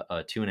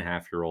 a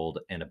 2.5-year-old,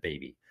 and a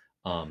baby.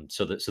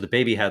 So the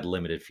baby had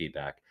limited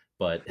feedback,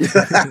 but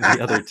the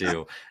other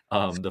two,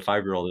 the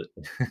 5-year-old,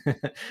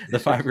 the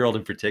 5-year-old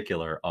in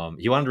particular,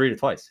 he wanted to read it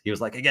twice. He was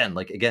like again,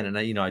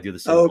 and I do the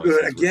silly Oh,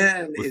 good. voices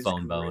Again with is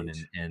phone bone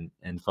great.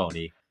 and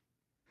phony.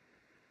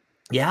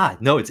 Yeah,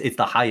 no, it's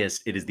the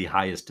highest. It is the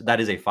highest.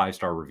 That is a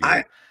 5-star I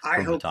review I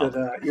from the hope that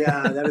top.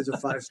 yeah, that is a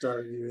 5-star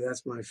review.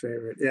 That's my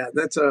favorite. Yeah,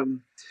 that's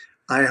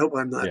I hope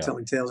I'm not Yeah,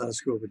 telling tales out of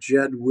school, but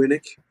Jed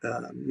Winnick,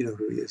 you know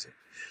who he is.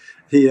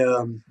 He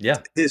yeah.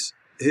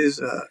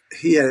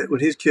 he had when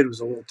his kid was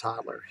a little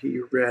toddler, he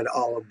read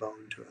all of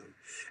Bone to him,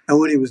 and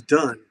when he was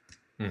done,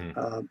 Mhm.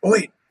 oh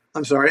wait,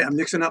 I'm sorry, I'm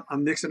mixing up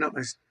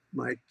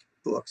my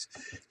books.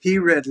 He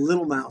read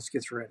Little Mouse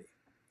Gets Ready,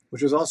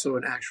 which was also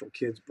an actual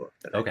kids book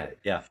that I Okay, did.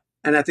 yeah,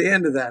 And at the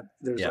end of that,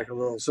 there's yeah. like a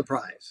little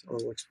surprise, a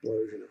little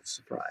explosion of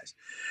surprise.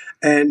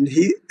 And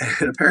he,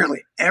 and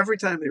apparently every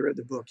time they read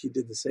the book, he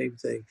did the same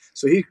thing.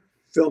 So he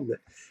filmed it.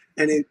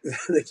 And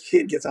the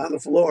kid gets on the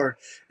floor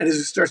and he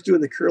starts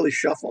doing the curly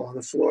shuffle on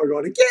the floor,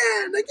 going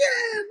again,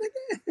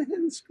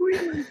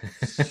 squealing.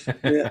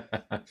 Yeah,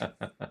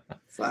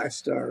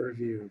 5-star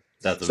review.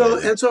 That's So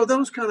amazing. and so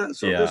those kind of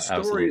so Yeah,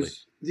 absolutely.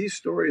 these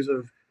stories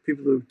of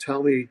people who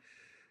tell me,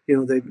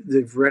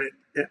 they've read it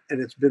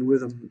and it's been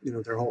with them,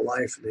 their whole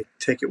life, and they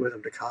take it with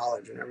them to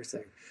college and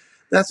everything.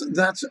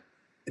 That's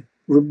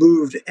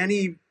removed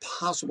any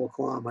possible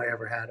qualm I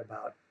ever had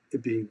about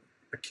it being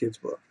a kid's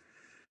book.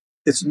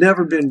 It's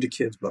never been to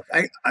kids' book.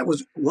 I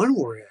was one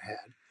worry I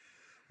had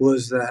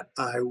was that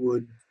I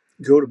would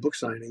go to book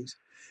signings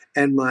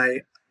and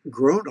my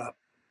grown up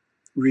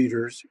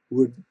readers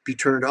would be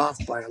turned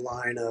off by a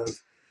line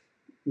of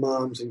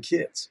moms and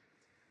kids.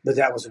 But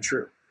that wasn't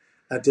true.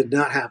 That did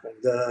not happen.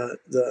 The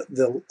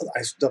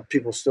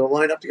people still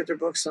line up to get their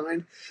books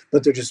signed,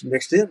 but they're just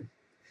mixed in.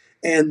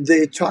 And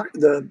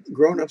the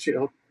grown ups, they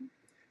don't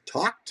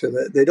talk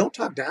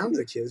down to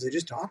the kids. They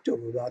just talk to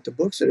them about the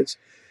books, and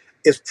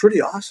it's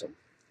pretty awesome.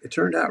 It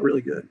turned out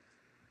really good.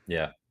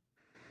 Yeah.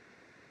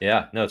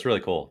 Yeah, no, it's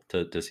really cool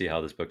to see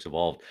how this book's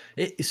evolved.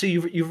 So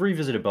you've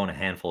revisited Bone a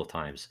handful of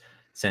times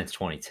since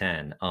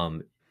 2010.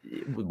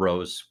 With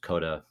Rose,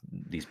 Coda,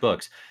 these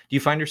books. Do you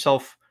find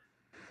yourself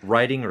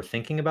writing or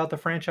thinking about the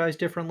franchise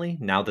differently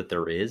now that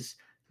there is,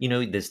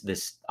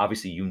 this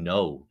obviously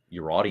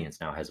your audience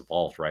now has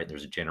evolved, right?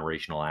 There's a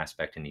generational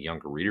aspect and a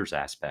younger readers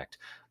aspect.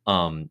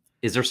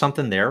 Is there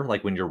something there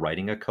like when you're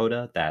writing a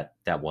Coda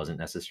that wasn't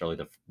necessarily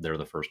there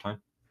the first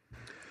time?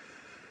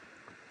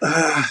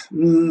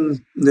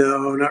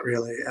 No, not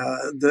really.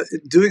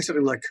 Doing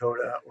something like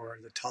Coda or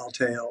the Tall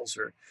Tales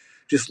or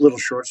just little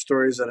short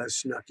stories that I've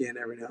snuck in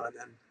every now and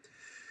then.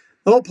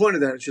 The whole point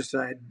of that is just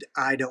that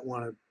I don't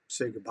want to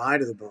say goodbye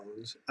to the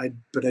Bones.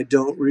 But I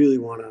don't really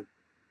want to.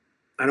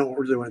 I don't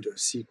really want to do a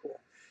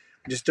sequel.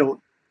 I just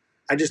don't.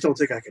 I just don't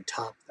think I could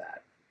top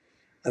that.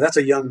 That's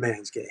a young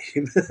man's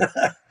game.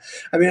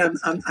 I mean,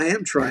 I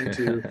am trying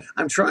to.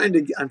 I'm trying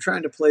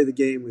to play the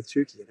game with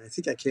Tukey, and I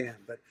think I can.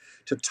 But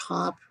to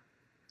top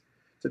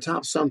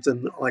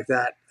something like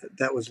that,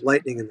 that was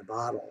lightning in the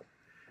bottle,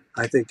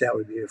 I think that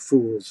would be a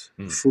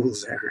Hmm.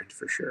 fool's errand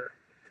for sure.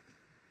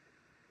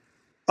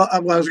 Well, I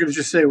was going to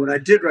just say when I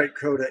did write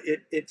Coda,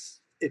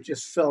 it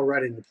just fell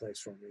right into place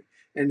for me,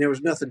 and there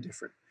was nothing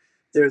different.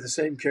 They're the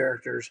same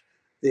characters.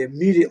 They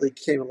immediately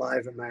came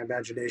alive in my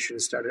imagination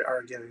and started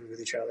arguing with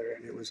each other,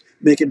 and it was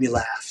making me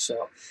laugh.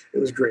 So it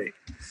was great.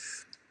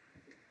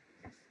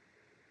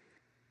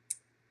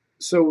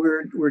 So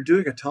we're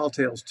doing a Tall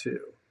Tales 2,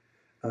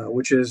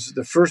 which is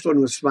the first one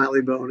with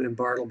Smiley Bone and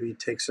Bartleby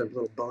take some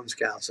little Bone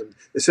Scouts and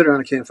they sit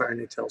around a campfire and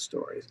they tell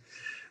stories.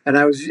 And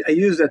I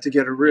used that to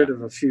get rid Yeah.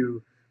 of a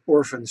few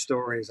orphan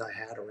stories I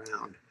had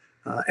around,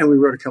 and we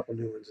wrote a couple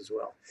new ones as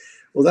well.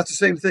 Well, that's the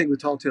same thing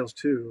with Tall Tales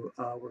 2.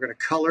 We're going to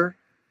color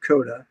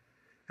Coda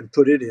and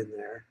put it in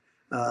there.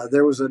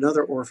 There was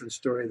another orphan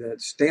story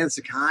that Stan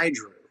Sakai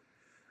drew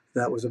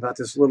that was about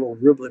this little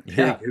riblet pig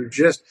Yeah. who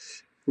just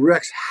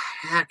wreaks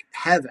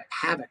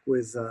havoc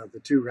with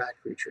the two rat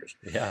creatures.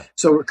 Yeah.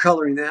 So we're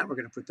coloring that. We're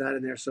going to put that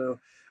in there. So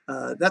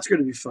that's going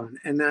to be fun.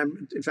 And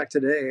in fact,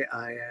 today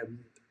I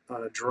am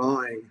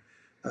drawing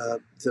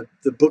the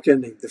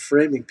bookending, the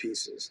framing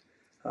pieces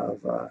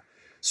of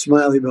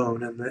Smiley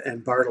Bone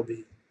and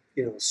Bartleby,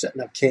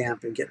 setting up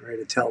camp and getting ready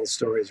to tell the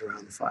stories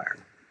around the fire.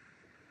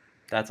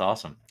 That's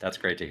awesome. That's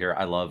great to hear.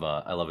 I love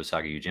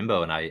Usagi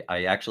Yojimbo, and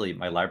I actually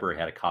my library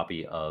had a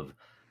copy of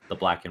the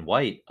black and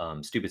white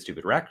Stupid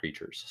Stupid Rat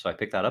Creatures. So I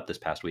picked that up this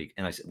past week,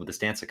 and with the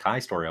Stan Sakai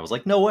story, I was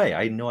like, no way!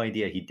 I had no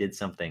idea he did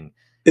something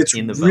It's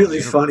in the Bones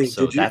really funny.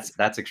 universe. So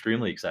that's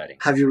extremely exciting.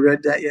 Have you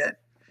read that yet?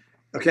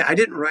 Okay, I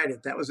didn't write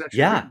it. That was actually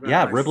Yeah, written by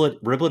yeah. my.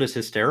 Riblet is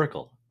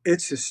hysterical.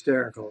 It's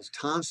hysterical. It's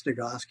Tom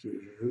Snigoski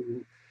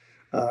who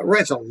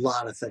writes a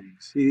lot of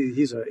things.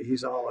 He's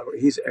all over.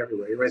 He's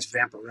everywhere. He writes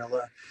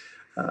Vampirella.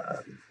 Uh,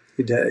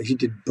 he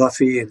did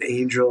Buffy and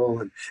Angel,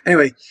 and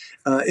anyway,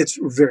 it's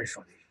very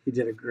funny. He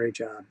did a great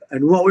job.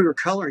 And while we were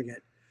coloring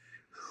it,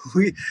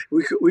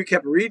 we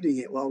kept reading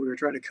it while we were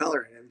trying to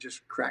color it and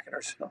just cracking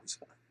ourselves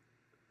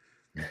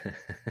up.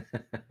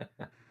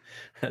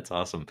 That's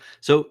awesome.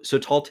 So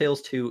Tall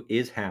Tales 2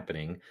 is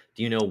happening.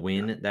 Do you know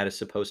when that is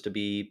supposed to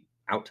be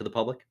out to the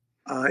public?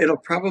 It'll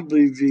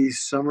probably be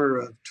summer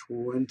of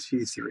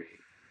 23.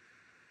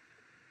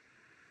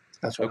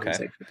 That's what I'm Okay.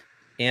 thinking.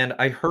 And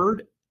I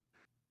heard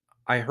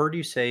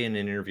you say in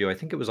an interview, I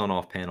think it was on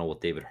Off Panel with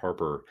David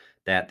Harper,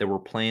 that there were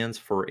plans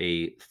for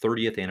a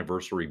 30th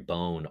anniversary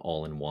Bone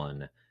all in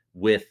one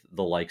with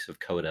the likes of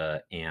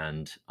Coda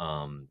and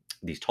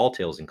these Tall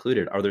Tales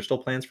included. Are there still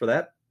plans for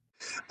that?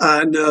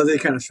 No, they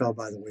kind of fell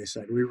by the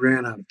wayside. We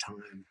ran out of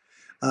time.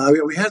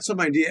 We had some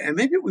idea, and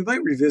maybe we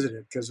might revisit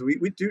it because we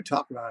do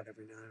talk about it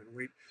every now and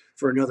then.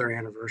 For another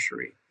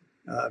anniversary,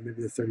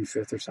 maybe the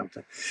 35th or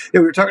something. Yeah,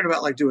 we were talking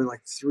about like doing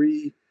like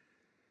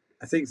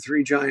I think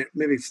three giant,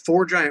 maybe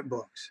four giant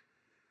books.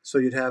 So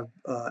you'd have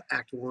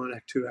Act One,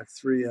 Act Two, Act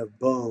Three of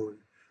Bone,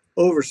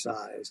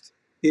 oversized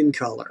in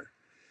color,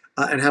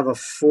 and have a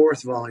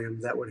fourth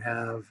volume that would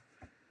have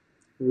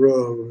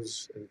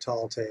Rose and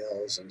Tall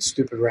Tales and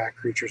Stupid Rat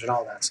Creatures and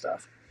all that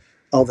stuff,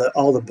 all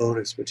the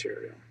bonus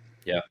material.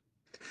 Yeah.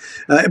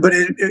 But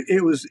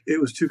it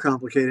was too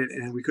complicated,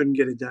 and we couldn't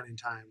get it done in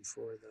time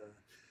for the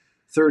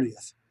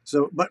 30th.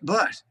 So, but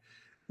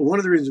one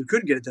of the reasons we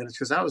couldn't get it done is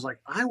because I was like,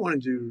 I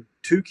want to do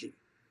Tukey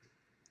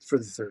for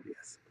the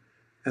 30th,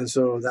 and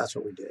so that's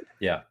what we did.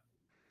 Yeah.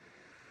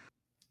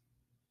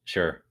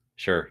 Sure.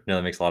 Sure. No,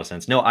 that makes a lot of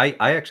sense. No, I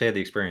actually had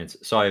the experience.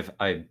 So I've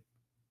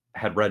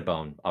had read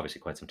Bone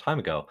obviously quite some time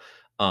ago,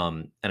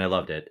 and I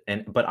loved it.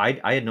 But I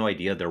had no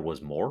idea there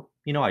was more.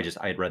 I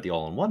had read the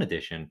all in one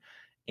edition,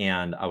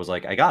 and I was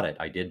like, I got it.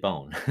 I did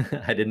Bone.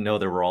 I didn't know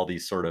there were all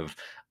these sort of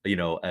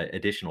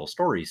additional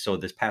stories. So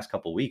this past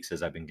couple weeks,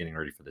 as I've been getting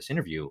ready for this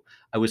interview,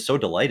 I was so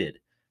delighted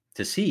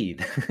to see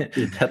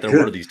that there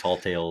were Good, these Tall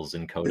Tales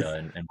and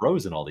Coda and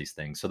Rose and all these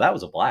things. So that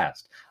was a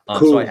blast. So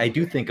cool. I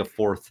do think a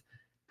fourth.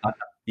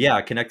 Yeah,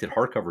 a connected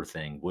hardcover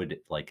thing would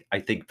I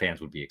think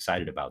fans would be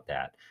excited about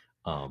that.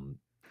 Um,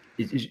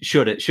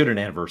 should an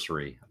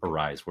anniversary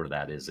arise where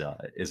that is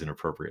an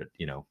appropriate,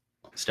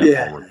 step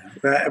Yeah, forward.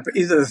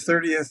 either the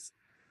 30th,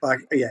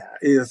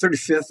 either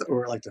 35th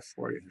or like the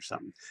 40th or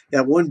something.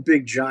 Yeah, one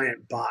big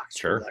giant box with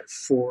Sure. like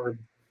four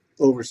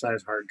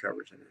oversized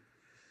hardcovers in it.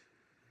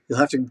 You'll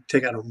have to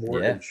take out a Yeah.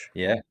 mortgage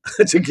Yeah.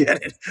 to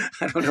get it.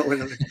 I don't know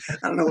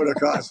what it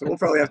costs. We'll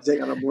probably have to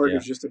take out a Yeah.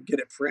 mortgage just to get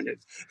it printed.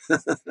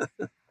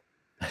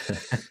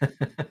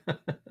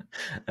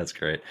 That's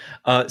great.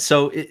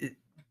 So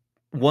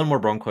one more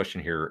Bron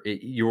question here.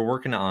 You were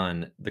working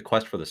on the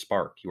Quest for the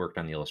Spark. You worked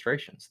on the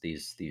illustrations.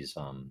 These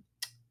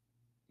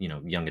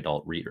young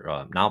adult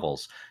reader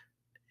novels.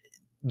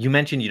 You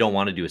mentioned you don't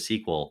want to do a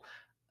sequel.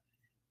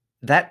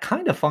 That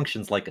kind of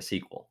functions like a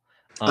sequel.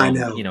 I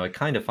know. It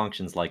kind of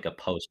functions like a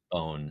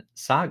post-Bone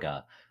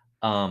saga.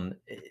 Um,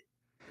 eh,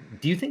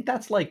 do you think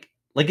that's like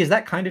Like, is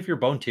that kind of your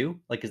bone too?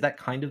 Like, is that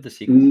kind of the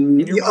sequel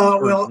in your Yeah, bones,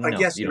 or well, I no?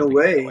 guess You in a don't think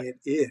of it that way way. it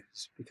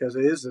is because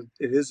it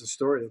is a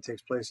story that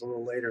takes place a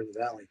little later in the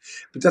valley,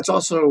 but that's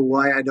also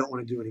why I don't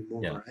want to do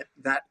Yeah, anymore.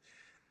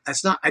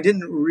 That's not. I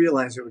didn't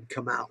realize it would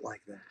come out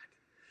like that.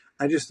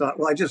 I just thought,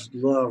 well, I just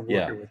love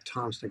yeah, working with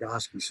Tom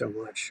Snagoski so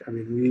much. I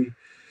mean,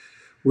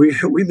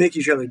 we make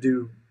each other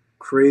do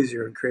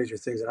crazier and crazier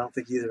things that I don't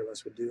think either of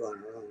us would do on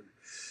our own.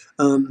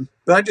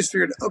 But I just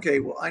figured, okay,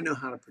 well, I know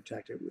how to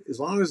protect it as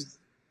long as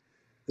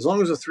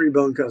the three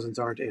bone cousins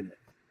aren't in it,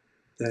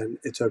 then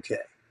it's okay.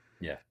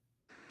 yeah.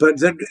 But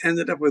then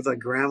ended up with like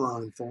Grandma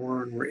and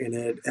Thorn were in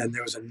it, and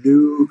there was a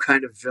new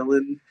kind of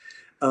villain.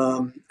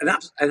 And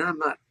I'm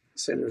not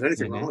saying there's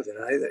anything wrong Hmm. with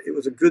it. It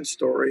was a good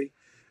story.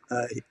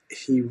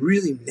 He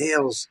really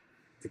nails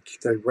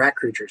the rat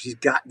creatures. He's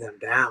got them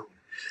down.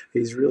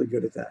 He's really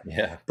good at that.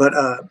 Yeah. But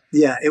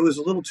yeah, it was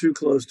a little too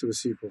close to a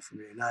sequel for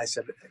me, and I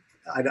said,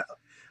 I don't,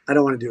 I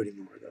don't want to do any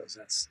more of those.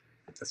 That's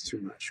too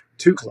much,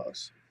 too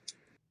close.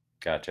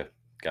 Gotcha.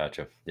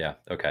 Gotcha. Yeah.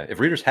 Okay. If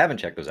readers haven't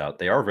checked those out,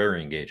 they are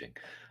very engaging.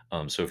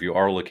 So if you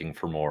are looking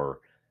for more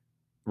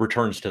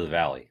returns to the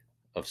valley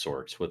of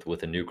sorts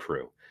with a new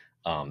crew,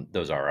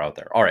 those are out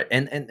there. All right.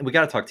 And we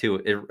got to talk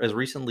too. As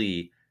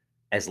recently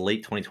as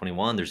late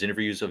 2021, there's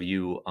interviews of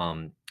you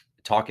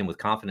talking with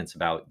confidence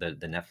about the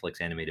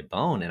Netflix animated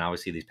Bone, and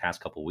obviously these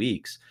past couple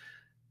weeks,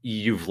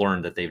 you've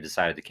learned that they've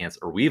decided to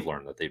cancel, or we've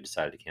learned that they've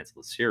decided to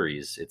cancel the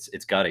series.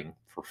 It's gutting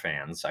for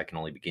fans. I can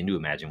only begin to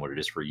imagine what it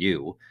is for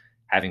you,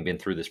 having been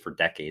through this for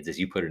decades. As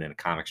you put it in a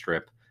comic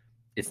strip,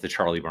 it's the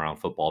Charlie Brown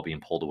football being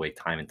pulled away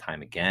time and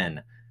time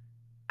again.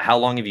 How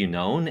long have you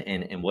known,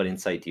 and what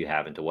insight do you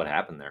have into what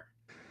happened there?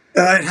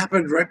 It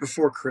happened right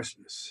before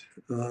Christmas,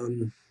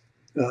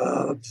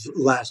 uh,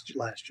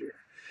 last year,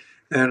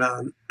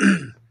 and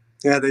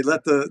yeah, they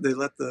let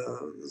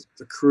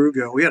the crew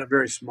go. We had a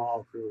very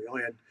small crew. We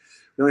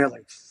only had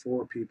like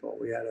four people.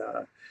 We had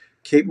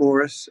Kate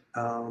Morris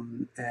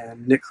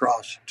and Nick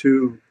Cross,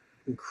 two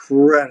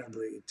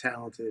incredibly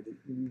talented,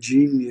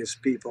 genius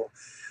people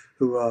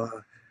who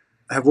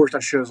have worked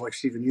on shows like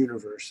Steven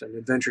Universe and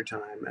Adventure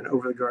Time and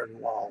Over the Garden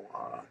Wall.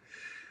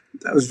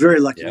 I was very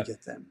lucky to Yeah,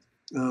 get them.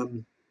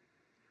 Um,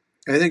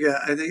 I think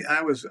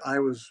I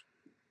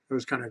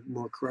was kind of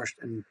more crushed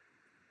and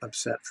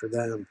upset for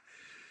them.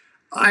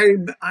 I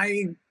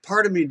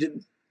part of me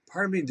didn't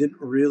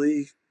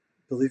really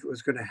believe it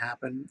was going to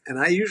happen, and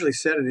I usually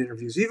said in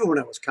interviews, even when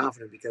I was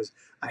confident, because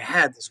I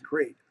had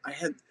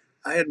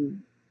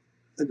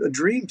a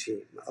dream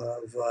team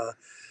of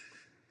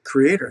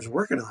creators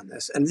working on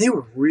this, and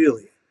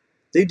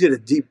they did a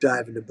deep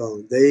dive into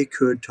Bone. They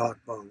could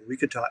talk Bone. We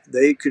could talk.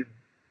 They could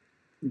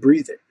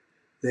breathe it.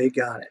 They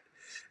got it,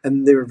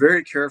 and they were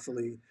very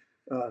carefully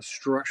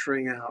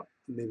structuring out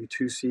maybe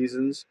two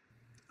seasons,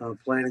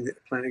 planning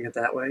it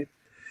that way.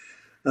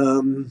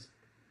 Um,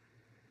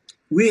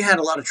 we had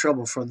a lot of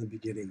trouble from the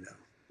beginning, though.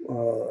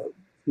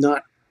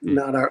 Not mm,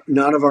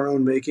 not of our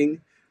own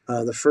making.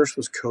 The first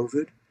was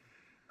COVID.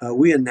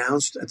 We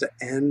announced at the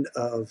end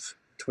of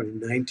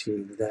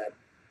 2019 that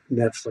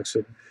Netflix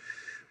had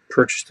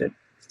purchased it,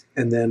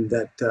 and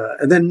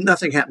then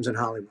nothing happens in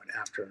Hollywood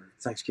after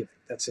Thanksgiving.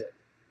 That's it.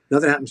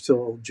 Nothing happens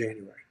till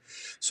January.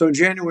 So in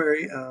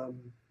January,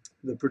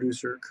 the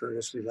producer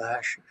Curtis Lee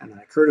Lash and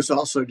Curtis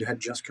also had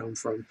just come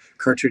from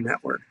Cartoon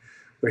Network,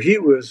 where he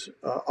was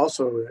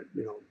also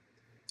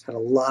had a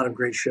lot of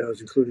great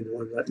shows, including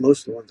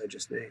most of the ones I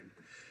just named.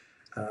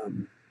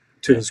 Um,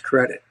 to yeah, his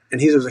credit,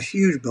 and he was a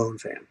huge Bone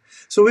fan.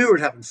 So we were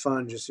having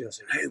fun, just saying,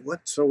 "Hey,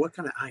 what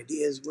kind of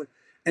ideas? What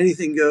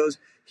anything goes."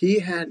 He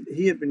had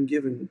been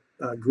given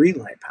green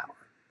light power,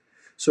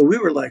 so we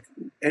were like,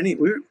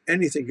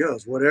 anything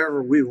goes,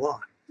 whatever we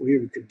want,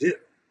 we could do.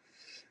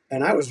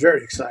 And I was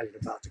very excited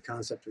about the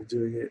concept of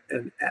doing it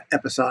and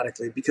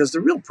episodically, because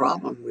the real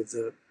problem with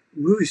the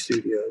movie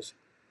studios,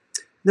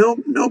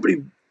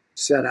 nobody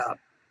set out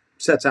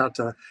sets out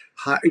to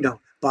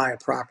buy a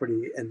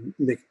property and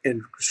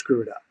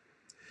screw it up.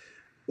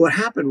 What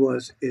happened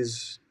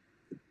is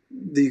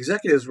the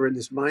executives were in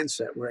this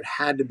mindset where it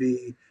had to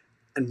be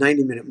a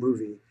 90-minute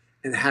movie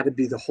and it had to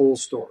be the whole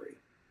story.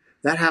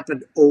 That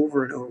happened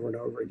over and over and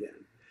over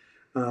again.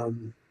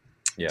 Um,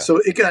 yeah,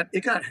 so it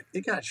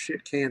got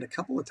shit canned a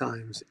couple of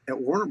times at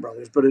Warner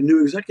Brothers, but a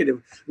new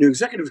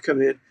executives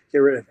come in, get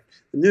rid of it.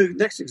 The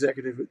next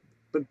executive,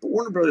 but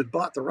Warner Brothers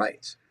bought the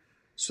rights,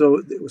 so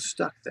it was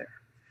stuck there.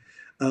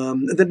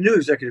 The new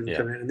executive would yeah.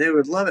 come in and they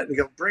would love it and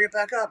go, bring it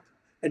back up.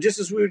 And just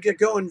as we would get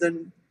going,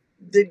 then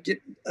they'd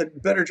get a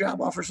better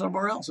job offer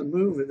somewhere else and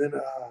move. And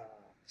then,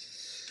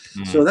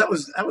 so Mm, that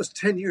was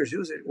 10 years. It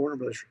was at Warner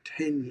Brothers for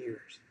 10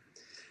 years.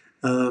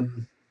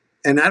 Um,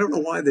 and I don't know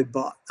why they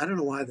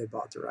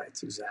bought the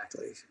rights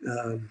exactly.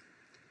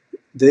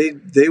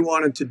 They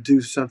wanted to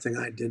do something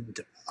I didn't,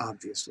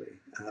 obviously,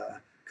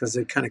 because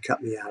they kind of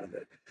cut me out of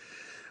it.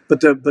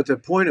 But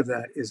the point of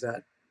that is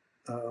that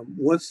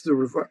once the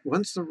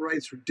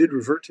rights did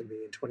revert to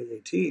me in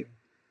 2018,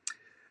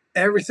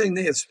 everything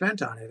they had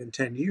spent on it in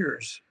 10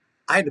 years,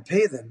 I had to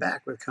pay them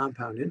back with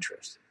compound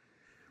interest,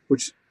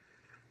 which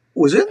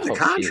was in the Oh, jeez.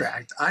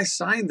 contract. I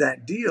signed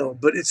that deal,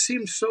 but it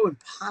seemed so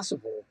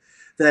impossible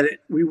that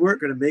we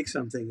weren't going to make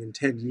something in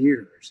 10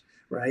 years,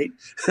 right?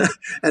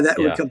 And that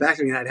would Yeah. come back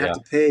to me, and I'd have Yeah.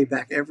 to pay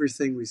back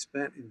everything we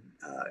spent.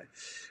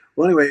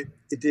 Well, anyway,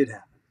 it did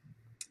happen.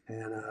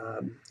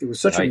 And it was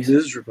such a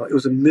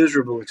Yikes.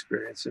 miserable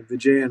experience. And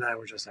Vijay and I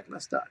were just like,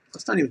 let's not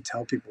even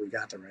tell people we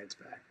got the rights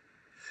back.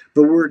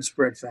 The word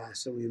spread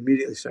fast, so we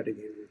immediately started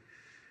getting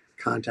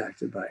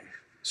contacted by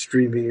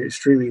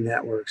streaming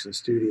networks and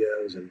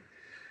studios, and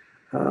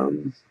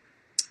um,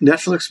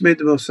 Netflix made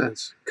the most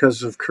sense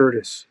because of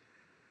Curtis.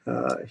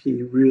 He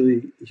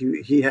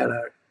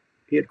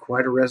had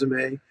quite a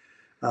resume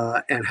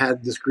and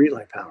had this green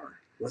light power.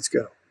 Let's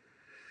go.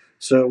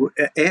 So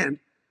and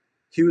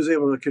he was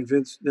able to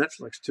convince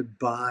Netflix to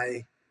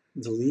buy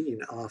the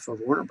lien off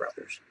of Warner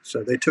Brothers.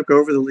 So they took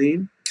over the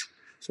lien.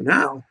 So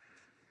now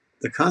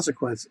the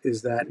consequence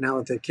is that now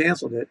that they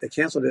canceled it,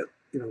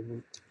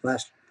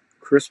 last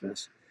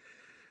Christmas,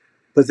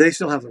 but they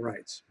still have the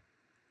rights.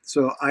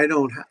 So I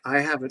don't, I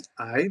haven't,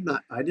 I'm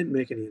not, I didn't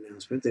make any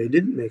announcement. They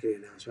didn't make any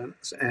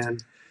announcements,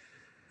 and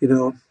you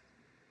know,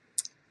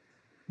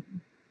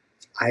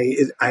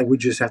 I would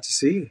just have to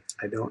see.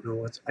 I don't know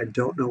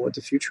what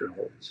the future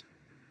holds.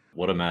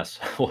 What a mess.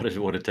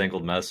 What a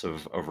tangled mess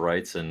of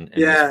rights and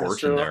Yeah.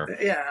 misfortune So there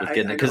yeah, with I,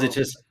 getting it I because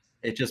know.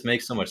 it just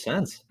makes so much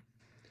sense.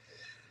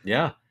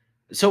 Yeah.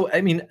 So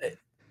I mean,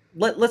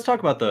 let's talk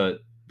about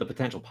the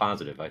potential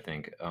positive, I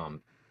think,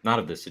 not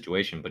of this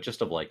situation, but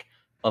just of like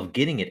of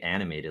getting it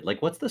animated.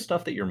 Like, what's the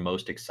stuff that you're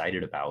most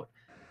excited about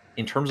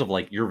in terms of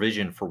like your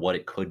vision for what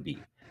it could be?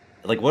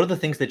 Like, what are the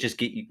things that just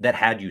get you that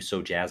had you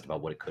so jazzed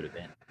about what it could have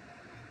been?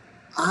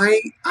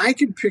 I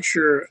can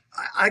picture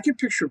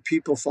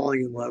people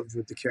falling in love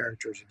with the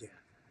characters again.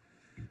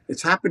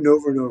 It's happened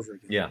over and over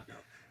again, Yeah.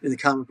 in the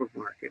comic book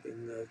market,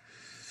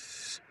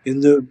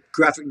 in the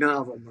graphic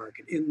novel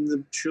market, in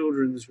the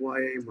children's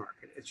YA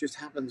market. It just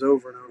happens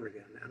over and over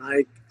again.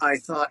 And I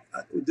thought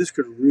this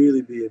could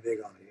really be a big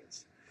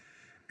audience.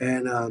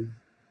 And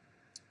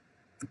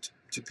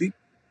to be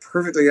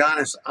perfectly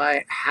honest,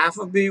 I half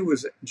of me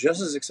was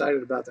just as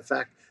excited about the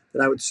fact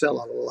that I would sell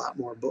a lot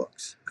more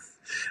books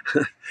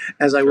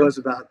as I Sure. was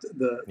about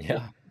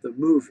Yeah. the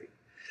movie.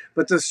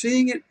 But the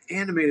seeing it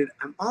animated,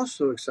 I'm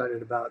also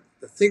excited about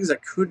the things I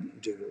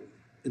couldn't do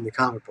in the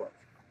comic book,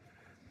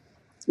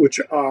 which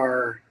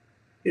are,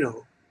 you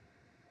know,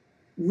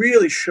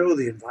 really show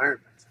the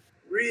environment.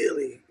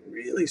 Really,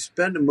 really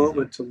spend a Hmm.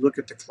 moment to look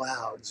at the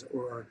clouds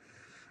or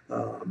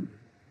um,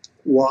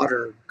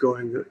 water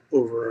going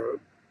over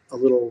a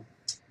little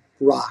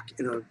rock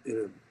in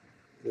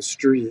a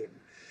stream.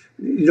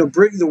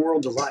 Bring the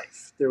world to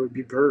life. There would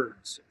be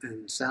birds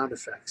and sound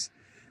effects,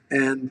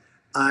 and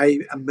I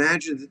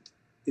imagined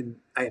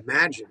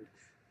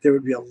there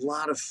would be a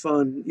lot of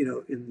fun,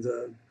 in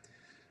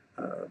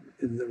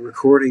the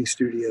recording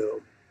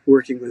studio,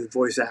 working with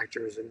voice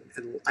actors,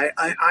 and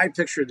I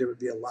pictured there would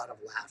be a lot of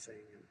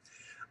laughing. And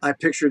I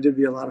pictured there'd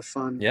be a lot of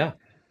fun, Yeah.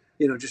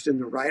 just in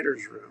the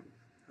writers' room.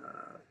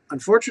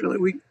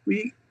 Unfortunately,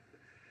 we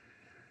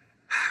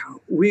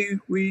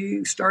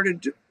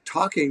started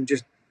talking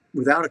just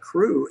without a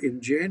crew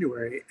in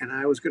January, and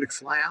I was going to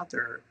fly out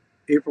there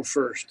April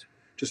 1st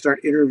to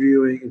start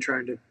interviewing and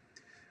trying to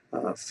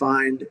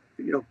find,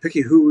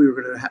 picking who we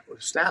were going to have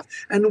with staff.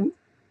 And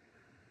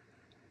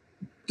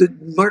the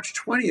March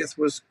 20th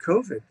was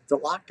COVID, the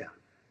lockdown,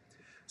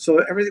 so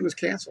everything was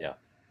canceled, Yeah.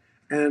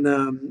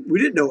 and we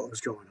didn't know what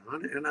was going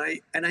on. And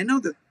I know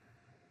that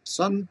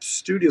some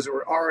studios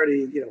were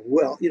already,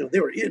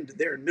 they're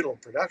in middle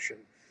of production.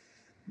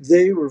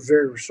 They were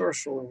very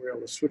resourceful and were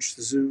able to switch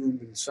to Zoom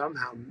and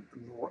somehow,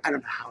 I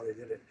don't know how they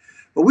did it,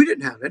 but we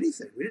didn't have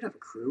anything. We didn't have a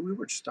crew. We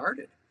weren't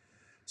started,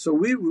 so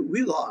we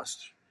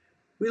lost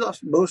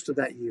most of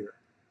that year.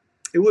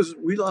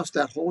 We lost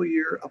that whole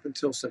year up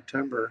until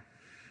September,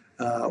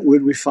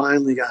 when we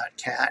finally got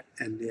Kat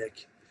and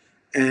Nick,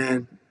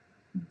 and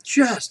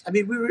I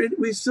mean,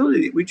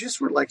 we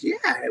just were like,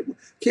 yeah,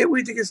 can't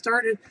wait to get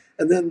started,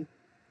 and then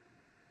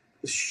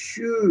this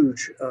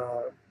huge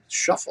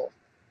shuffle,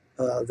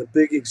 the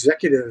big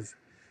executive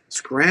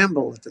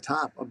scramble at the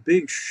top, a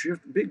big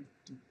shift, the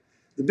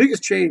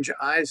biggest change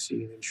I've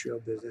seen in show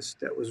business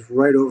that was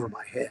right over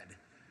my head.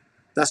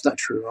 That's not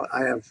true.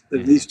 I have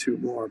at Hmm. least two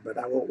more, but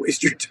I won't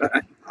waste your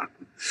time.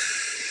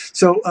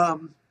 So,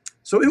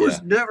 so Yeah.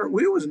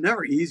 it was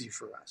never easy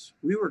for us.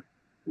 We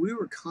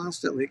were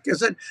constantly,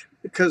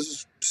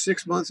 because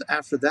 6 months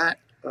after that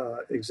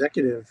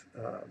executive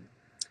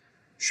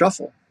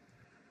shuffle,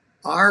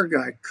 our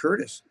guy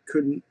Curtis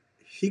couldn't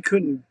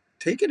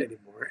take it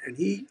anymore, and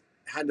he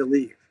had to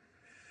leave.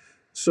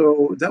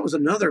 So that was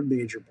another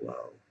major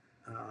blow.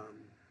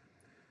 Um,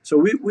 so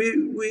we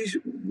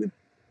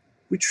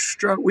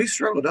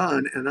struggled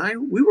on,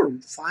 and we were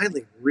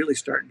finally really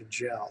starting to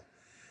gel.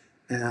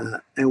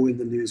 And when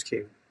the news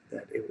came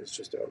that it was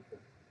just over,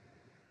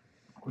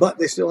 but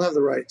they still have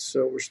the rights,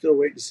 so we're still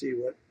waiting to see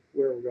where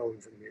we're going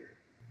from here.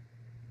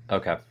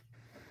 Okay.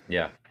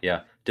 Yeah.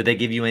 Yeah. Did they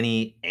give you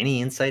any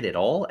insight at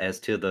all as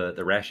to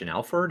the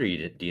rationale for it,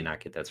 or do you not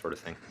get that sort of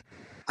thing?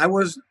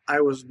 I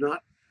was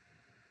not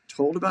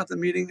told about the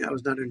meeting. I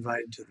was not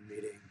invited to the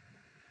meeting.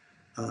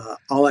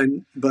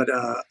 On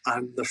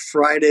the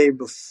Friday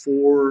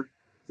before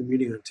the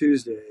meeting on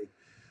Tuesday,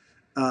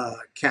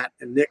 Kat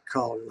and Nick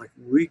called and like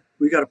we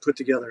got to put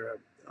together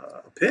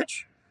a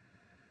pitch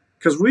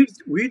because we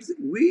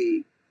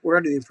were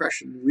under the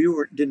impression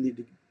didn't need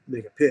to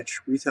make a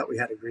pitch. We thought we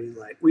had a green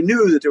light. We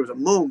knew that there was a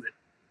moment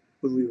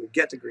when we would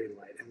get the green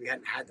light, and we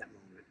hadn't had that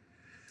moment.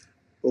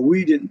 But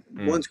we didn't.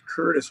 When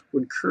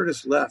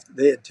Curtis left,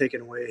 they had taken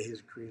away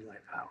his green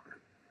light power.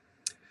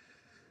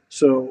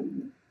 So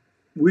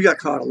we got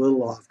caught a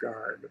little off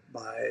guard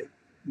by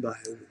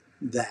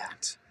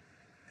that,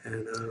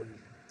 and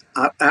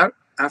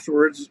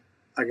afterwards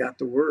I got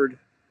the word,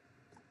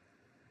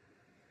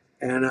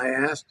 and I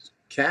asked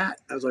Kat.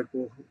 I was like,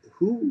 "Well,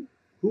 who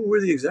were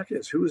the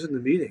executives? Who was in the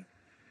meeting?"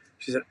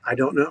 She said, "I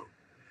don't know."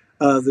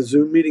 The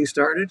Zoom meeting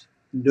started.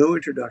 No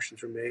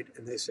introductions were made,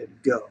 and they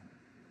said, "Go."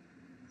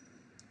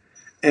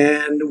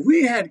 And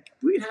we'd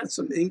had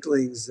some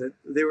inklings that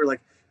they were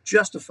like,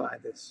 "Justify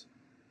this."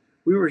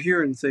 We were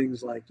hearing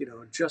things like,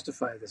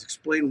 justify this,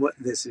 explain what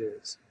this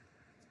is.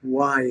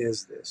 Why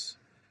is this?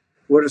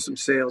 What are some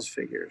sales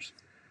figures?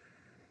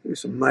 There were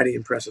some mighty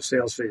impressive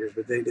sales figures,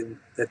 but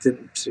that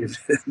didn't seem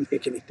to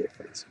make any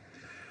difference.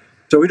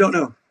 So we don't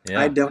know. Yeah.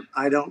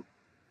 I don't,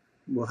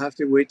 we'll have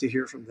to wait to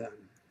hear from them,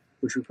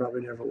 which we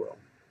probably never will.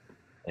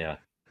 Yeah.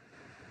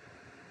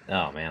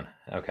 Oh man.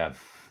 Okay.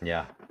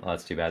 Yeah. Well,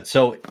 that's too bad.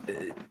 So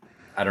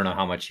I don't know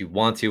how much you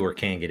want to or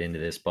can get into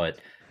this, but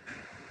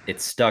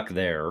it's stuck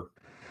there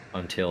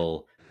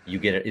until you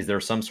get it. Is there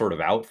some sort of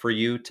out for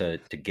you to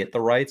get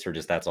the rights, or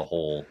just that's a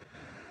whole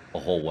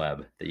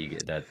web that you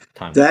get that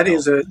time? That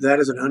is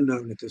an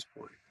unknown at this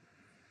point.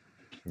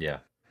 Yeah.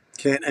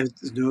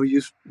 There's no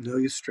use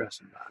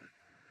stressing about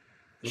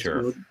it.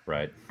 Sure.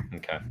 Right.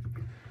 Okay.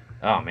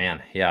 Oh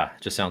man. Yeah.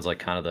 Just sounds like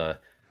kind of the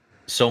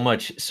so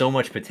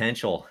much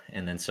potential,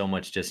 and then so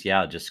much just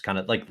kind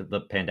of like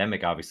the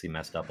pandemic obviously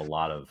messed up a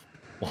lot of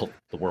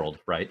the world,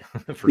 right?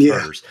 For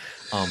starters.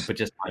 But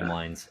just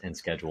timelines and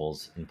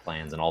schedules and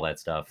plans and all that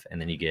stuff. And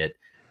then you get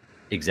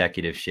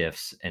executive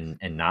shifts and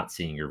not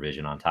seeing your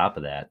vision on top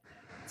of that.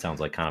 It sounds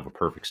like kind of a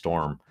perfect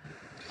storm.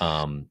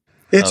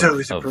 It's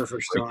always a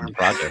perfect storm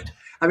project.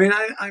 I mean,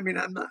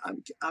 I'm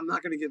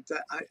not going to get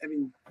that.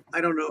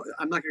 I don't know.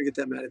 I'm not going to get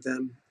that mad at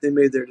them. They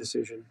made their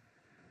decision.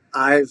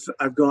 I've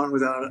gone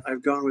without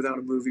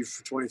a movie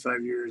for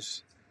 25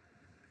 years.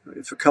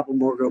 If a couple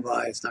more go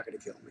by, it's not going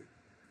to kill me.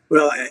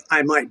 Well,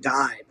 I might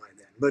die by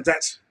then, but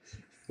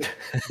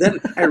then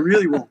I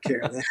really won't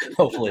care.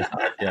 Hopefully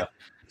not. Yeah.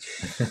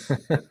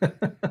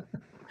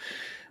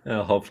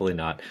 No, hopefully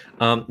not.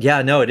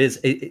 Yeah, no, it is.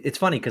 It's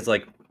funny because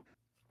like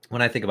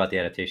when I think about the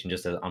adaptation,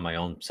 just on my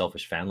own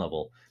selfish fan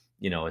level,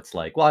 it's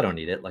like, well, I don't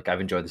need it. Like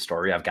I've enjoyed the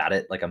story, I've got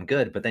it, like I'm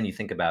good. But then you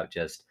think about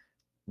just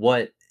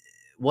what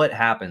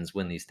happens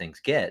when these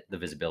things get the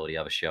visibility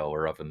of a show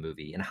or of a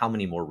movie, and how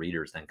many more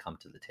readers then come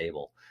to the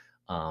table.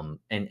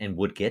 And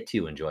would get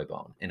to enjoy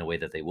Bone in a way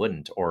that they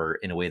wouldn't, or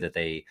in a way that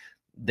they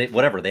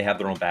whatever, they have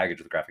their own baggage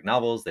with graphic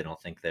novels. They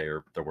don't think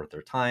they're worth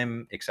their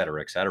time, et cetera,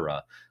 et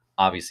cetera.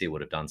 Obviously, it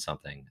would have done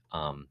something.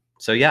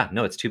 So yeah,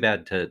 no, it's too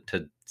bad to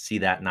see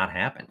that not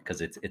happen, because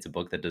it's a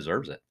book that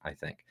deserves it, I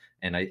think,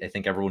 and I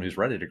think everyone who's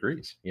read it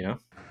agrees.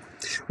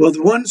 Well,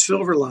 the one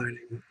silver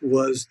lining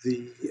was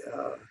the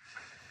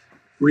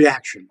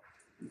reaction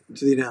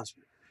to the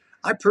announcement.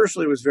 I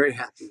personally was very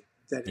happy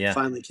that it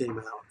finally came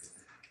out.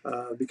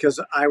 Because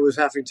I was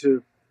having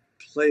to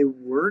play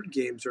word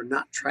games or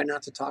try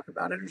not to talk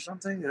about it or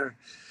something,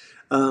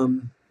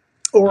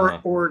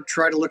 or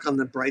try to look on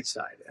the bright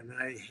side, and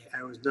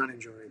I was not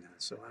enjoying that.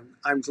 So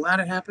I'm glad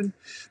it happened,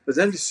 but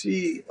then to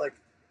see like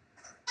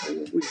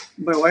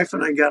my wife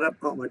and I got up.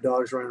 Oh, my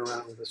dog's running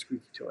around with a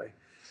squeaky toy.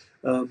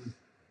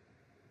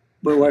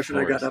 My wife and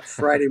I got up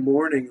Friday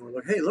morning and we're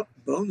like, "Hey, look,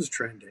 Bone's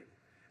trending,"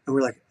 and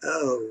we're like,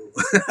 "Oh,"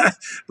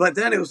 but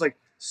then it was like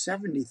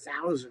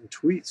 70,000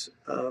 tweets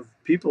of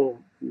people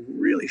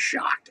really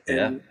shocked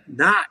and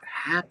not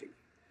happy,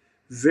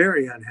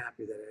 very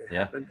unhappy that it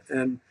happened.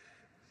 And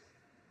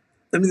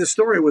I mean, the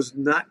story was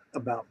not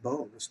about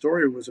Bone. The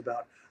story was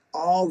about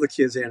all the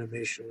kids'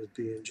 animation was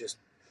being just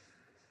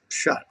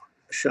shut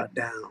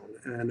down.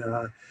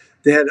 And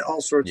they had all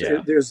sorts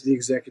of, there's the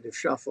executive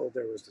shuffle.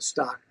 There was the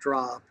stock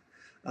drop.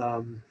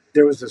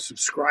 There was the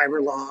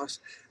subscriber loss.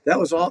 That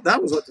was what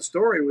the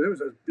story was.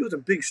 It was a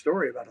big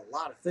story about a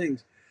lot of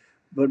things.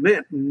 But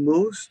man,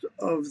 most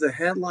of the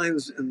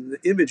headlines and the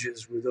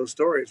images with those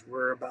stories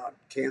were about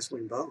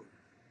canceling Bone.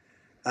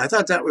 I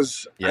thought that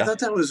was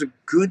a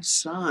good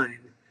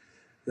sign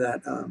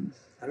that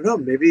I don't know,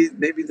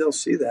 maybe they'll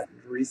see that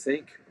and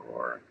rethink,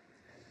 or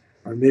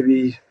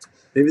maybe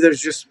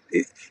there's just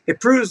it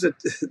proves that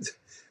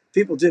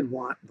people did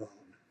want Bone.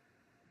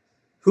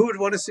 Who would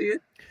want to see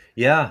it?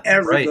 Yeah,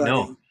 everybody. Right,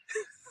 no.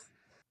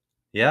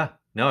 Yeah.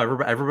 No,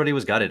 everybody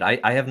was gutted.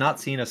 I have not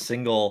seen a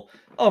single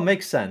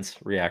makes sense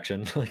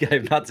reaction. Like I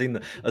have not seen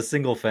a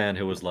single fan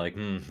who was like,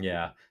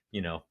 yeah,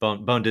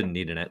 Bone didn't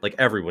need in it. Like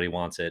everybody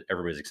wants it.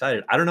 Everybody's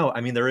excited. I don't know.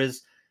 I mean, there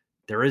is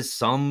there is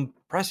some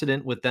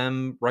precedent with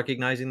them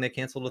recognizing they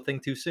canceled a thing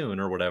too soon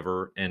or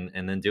whatever, and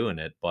then doing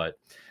it. But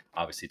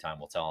obviously, time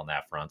will tell on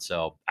that front.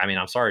 So, I mean,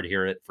 I'm sorry to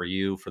hear it for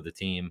you, for the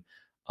team,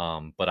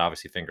 but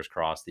obviously, fingers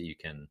crossed that you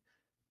can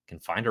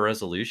find a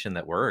resolution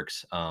that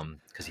works.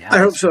 Because yeah, I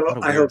hope just so. what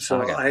a I hope weird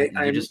so.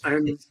 saga. You just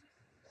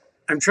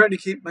I'm trying to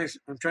keep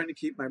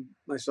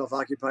myself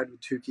occupied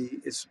with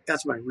Tukey.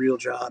 That's my real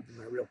job and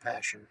my real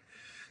passion.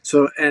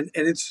 So and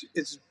it's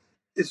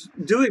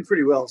doing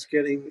pretty well. It's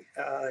getting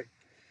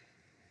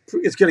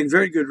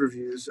very good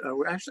reviews.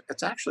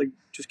 It's actually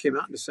just came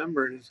out in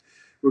December, and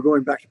we're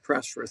going back to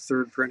press for a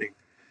third printing.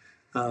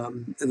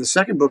 And the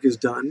second book is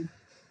done.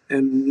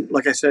 And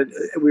like I said,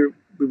 we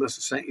must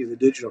have sent you the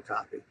digital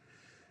copy,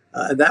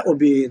 and that will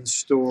be in yeah,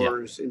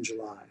 stores in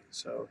July.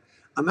 So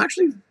I'm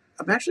actually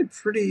I'm actually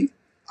pretty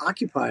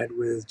occupied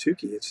with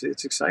Tukey.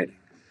 It's exciting.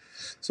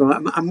 So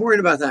I'm worried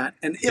about that.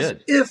 And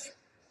good.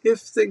 if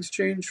things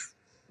change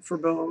for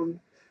Bone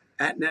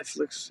at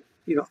Netflix,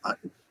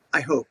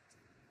 I hope.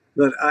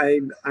 But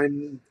I'm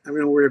going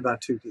to worry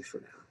about Tukey for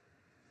now.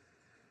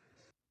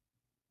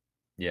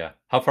 Yeah.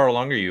 How far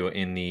along are you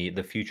in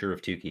the future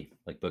of Tukey?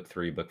 Like book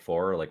 3, book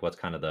 4? Like what's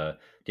kind of the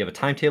do you have a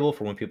timetable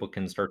for when people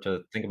can start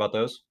to think about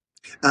those?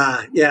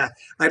 Yeah,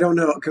 I don't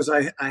know because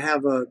I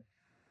have a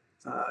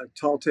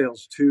Tall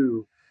Tales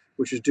 2,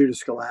 which is due to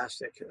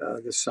Scholastic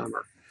this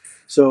summer.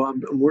 So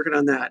I'm working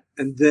on that,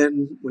 and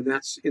then when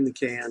that's in the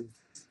can,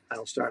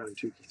 I'll start on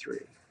Tukey 3.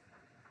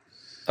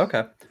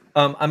 Okay.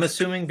 I'm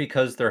assuming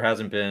because there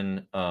hasn't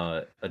been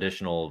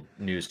additional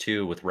news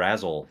too with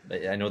Razzle.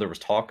 I know there was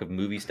talk of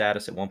movie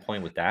status at one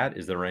point with that.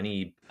 Is there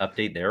any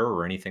update there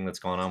or anything that's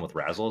gone on with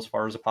Razzle as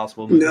far as a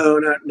possible movie? No,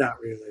 not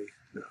really.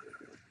 No,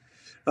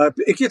 not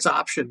really. It gets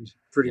optioned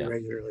pretty Yeah.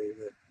 regularly,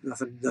 but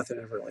nothing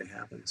ever really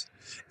happens.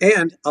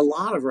 And a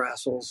lot of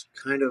Rassles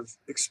kind of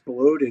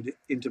exploded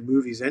into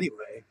movies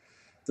anyway.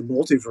 The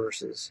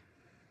multiverses.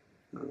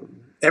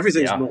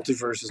 Everything's Yeah.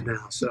 multiverses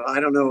now. So I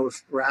don't know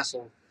if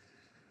Rassle.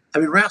 I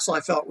mean, Rassle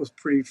I felt was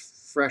pretty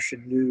fresh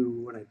and new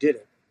when I did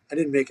it. I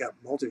didn't make up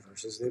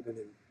multiverses. They've been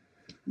in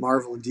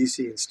Marvel and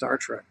DC and Star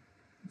Trek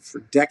for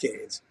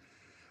decades.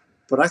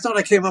 But I thought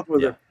I came up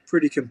with Yeah. a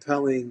pretty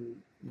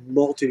compelling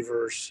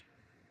multiverse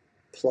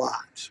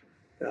plot.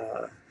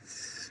 Uh,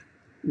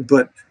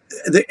 but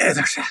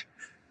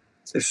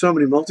there's so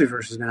many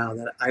multiverses now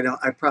that nobody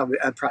would probably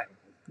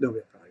do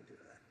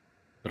that.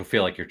 It'll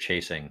feel like you're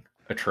chasing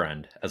a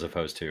trend as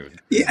opposed to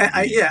Yeah. the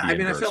I mean, I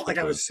inverse, felt like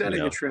which I was was,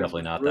 setting a trend definitely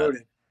when I not wrote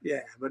that. it.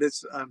 Yeah, but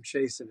I'm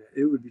chasing it.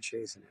 It would be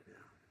chasing it now,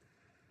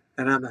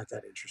 and I'm not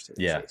that interested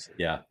in Yeah. chasing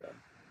Yeah. it. So.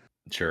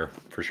 Sure,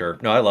 for sure.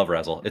 No, I love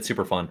Razzle. It's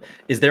super fun.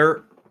 Is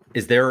there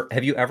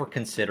have you ever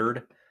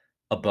considered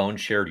a bone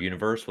shared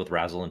universe with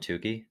Razzle and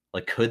Tukey?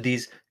 Like could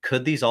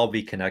these all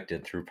be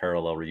connected through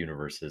parallel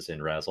universes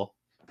in Razzle?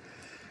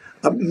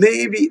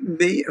 Maybe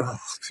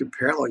some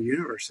parallel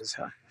universes,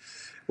 huh?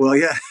 Well,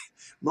 yeah.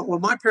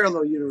 My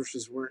parallel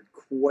universes weren't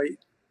quite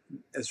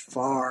as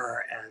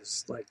far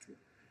as like,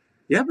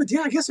 yeah, but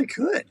yeah, I guess it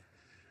could.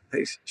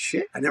 Hey,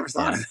 shit, I never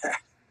thought Yeah. of that.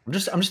 I'm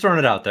just throwing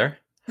it out there.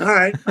 All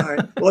right.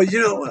 Well,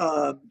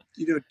 do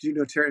you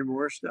know Terry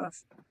Moore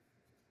stuff?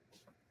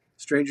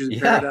 Strangers in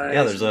Yeah,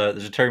 Paradise.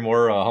 there's a Terry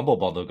Moore Humble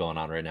bundle going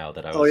on right now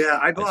that Oh yeah,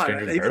 I bought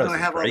Strangers it. in Even though Paradise I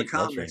is have all the great.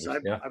 Love comics,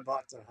 Strangers. Yeah. I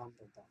bought the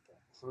Humble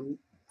Bundle.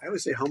 I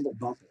always say Humble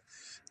Bundle.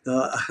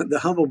 The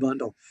Humble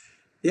Bundle.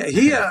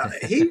 Yeah,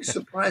 he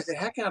surprised the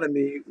heck out of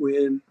me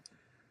when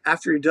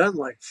after he'd done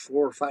like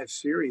 4 or 5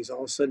 series, all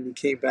of a sudden he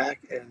came back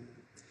and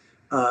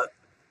uh,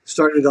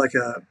 started like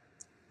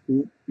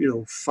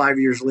 5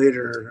 years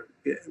later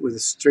with the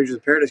Strangers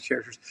in Paradise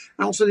characters.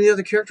 And all of a sudden the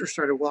other characters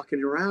started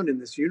walking around in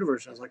this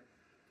universe. I was like,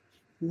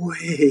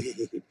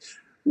 wait,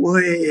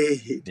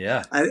 wait.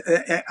 Yeah.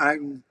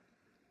 I'm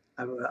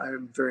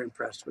very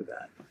impressed with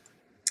that.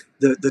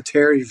 The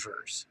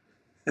Terryverse.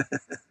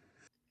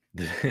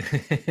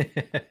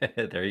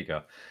 There you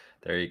go.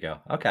 There you go.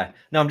 Okay.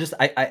 No,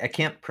 I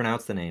can't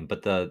pronounce the name,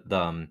 but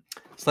the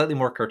slightly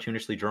more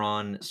cartoonishly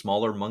drawn,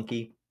 smaller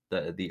monkey,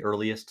 the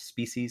earliest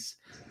species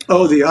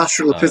Oh, the of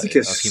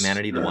Australopithecus.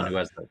 humanity, the one who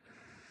has the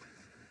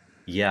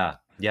yeah,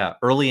 yeah,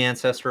 early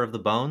ancestor of the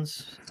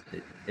bones.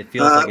 It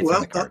feels like it's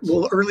in the cards.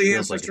 Early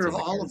Feels like it's ancestor in of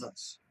the all of cards.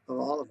 us. Of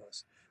all of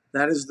us.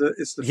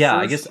 It's the Yeah,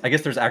 I first. guess I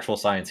guess there's actual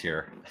science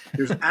here.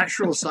 There's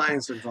actual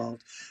science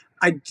involved.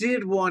 I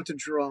did want to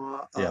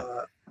draw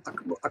Yeah.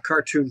 a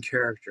cartoon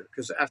character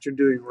because after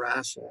doing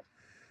Rassle,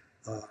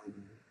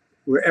 um,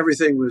 where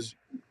everything was,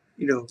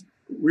 you know,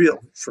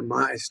 real for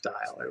my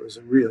style. It was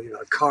real,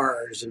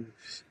 cars and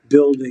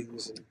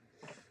buildings and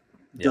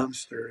Yeah.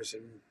 dumpsters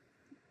and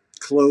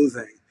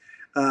clothing.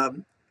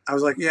 I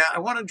was like, yeah, I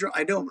want to draw.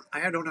 I don't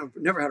have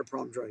never had a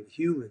problem drawing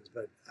humans,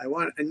 but I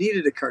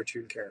needed a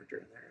cartoon character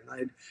in there,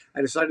 and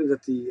I decided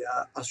that the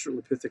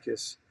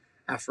Australopithecus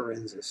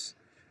afarensis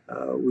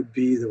would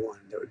be the one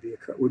that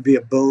would be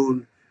a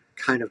bone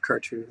kind of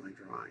cartoon like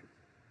drawing.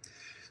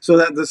 So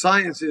that the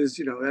science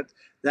is,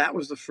 that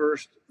was the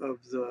first of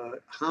the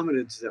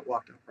hominids that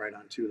walked upright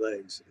on 2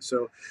 legs.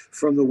 So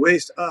from the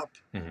waist up,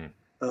 Hmm.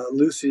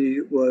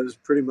 Lucy was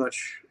pretty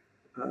much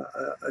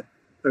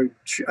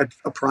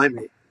a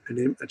primate,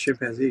 a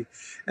chimpanzee,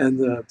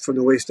 and from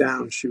the waist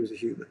down, she was a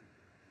human.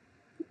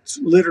 It's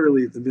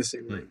literally the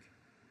missing link,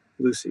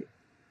 Lucy.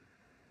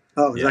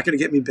 Oh, is that going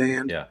to get me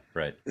banned? Yeah,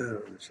 right.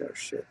 Oh,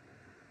 shit.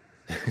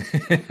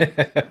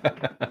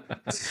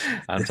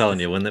 I'm telling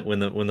you, when the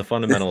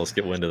fundamentalists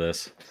get wind of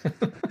this,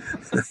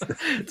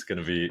 it's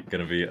gonna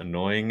be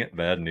annoying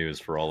bad news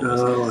for all of us.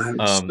 Oh,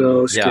 I'm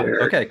so scared.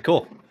 Yeah. Okay.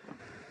 Cool.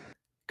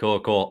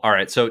 All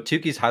right. So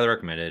Tuki's highly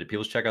recommended.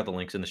 People should check out the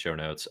links in the show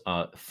notes.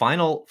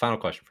 Final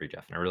question for you,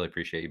 Jeff. And I really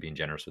appreciate you being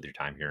generous with your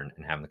time here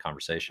and having the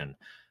conversation.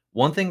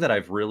 One thing that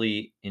I've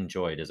really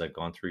enjoyed as I've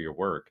gone through your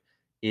work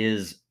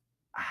is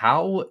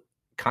how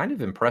kind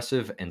of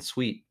impressive and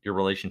sweet your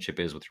relationship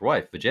is with your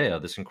wife, Vijaya,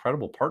 this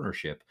incredible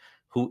partnership,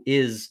 who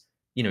is,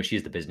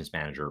 she's the business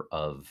manager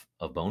of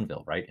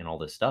Boneville, right? And all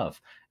this stuff.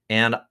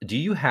 And do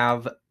you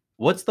have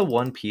what's the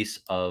one piece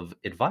of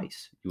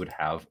advice you would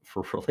have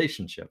for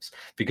relationships?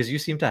 Because you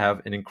seem to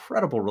have an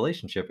incredible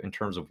relationship in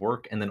terms of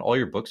work, and then all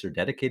your books are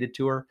dedicated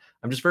to her.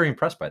 I'm just very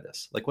impressed by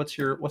this. Like, what's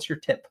your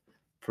tip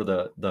for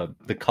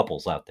the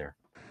couples out there?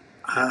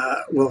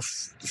 Well,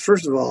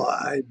 first of all,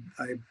 I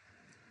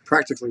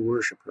practically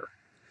worship her.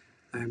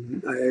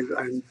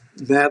 I'm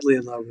madly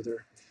in love with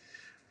her.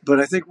 But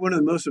I think one of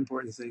the most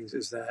important things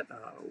is that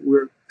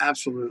we're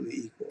absolutely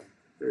equal.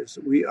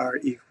 We are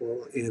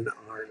equal in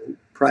our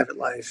private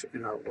life,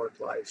 in our work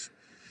life.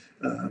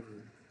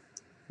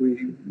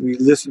 We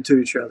listen to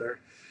each other.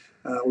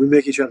 We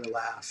make each other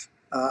laugh.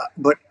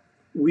 But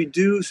we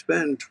do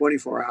spend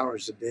 24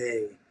 hours a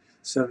day,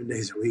 7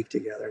 days a week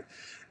together.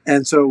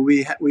 And so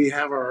we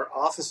have our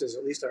offices,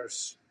 at least our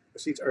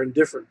seats, are in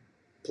different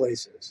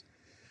places.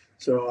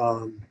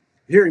 So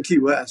here in Key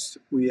West,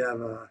 we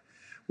have a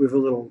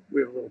little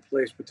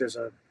place, but there's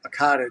a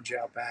cottage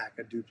out back,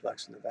 a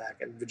duplex in the back,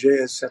 and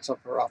Vijaya sets up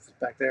her office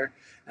back there,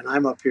 and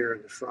I'm up here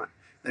in the front.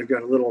 I've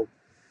got a little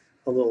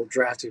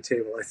drafting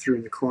table I threw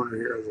in the corner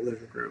here of the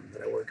living room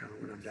that I work on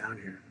when I'm down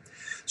here.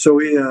 So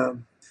we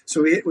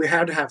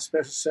had to have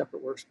special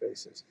separate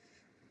workspaces,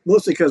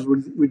 mostly because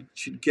we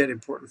should get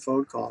important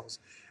phone calls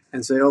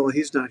and say, oh, well,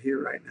 he's not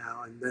here right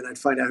now, and then I'd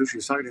find out who she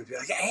was talking to and be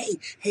like,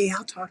 hey,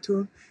 I'll talk to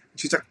him. And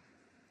she's like,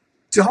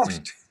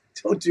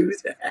 don't do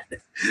that.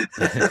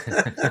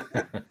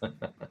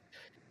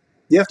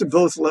 You have to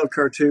both love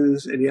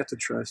cartoons, and you have to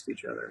trust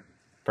each other.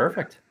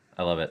 Perfect.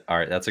 I love it. All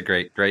right. That's a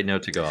great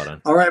note to go out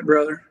on. All right,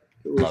 brother.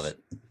 Love it.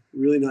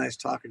 Really nice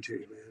talking to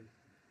you, man.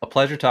 A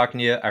pleasure talking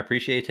to you. I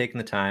appreciate you taking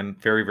the time.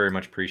 Very, very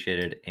much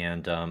appreciated.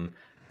 And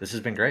this has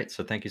been great.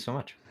 So thank you so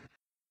much.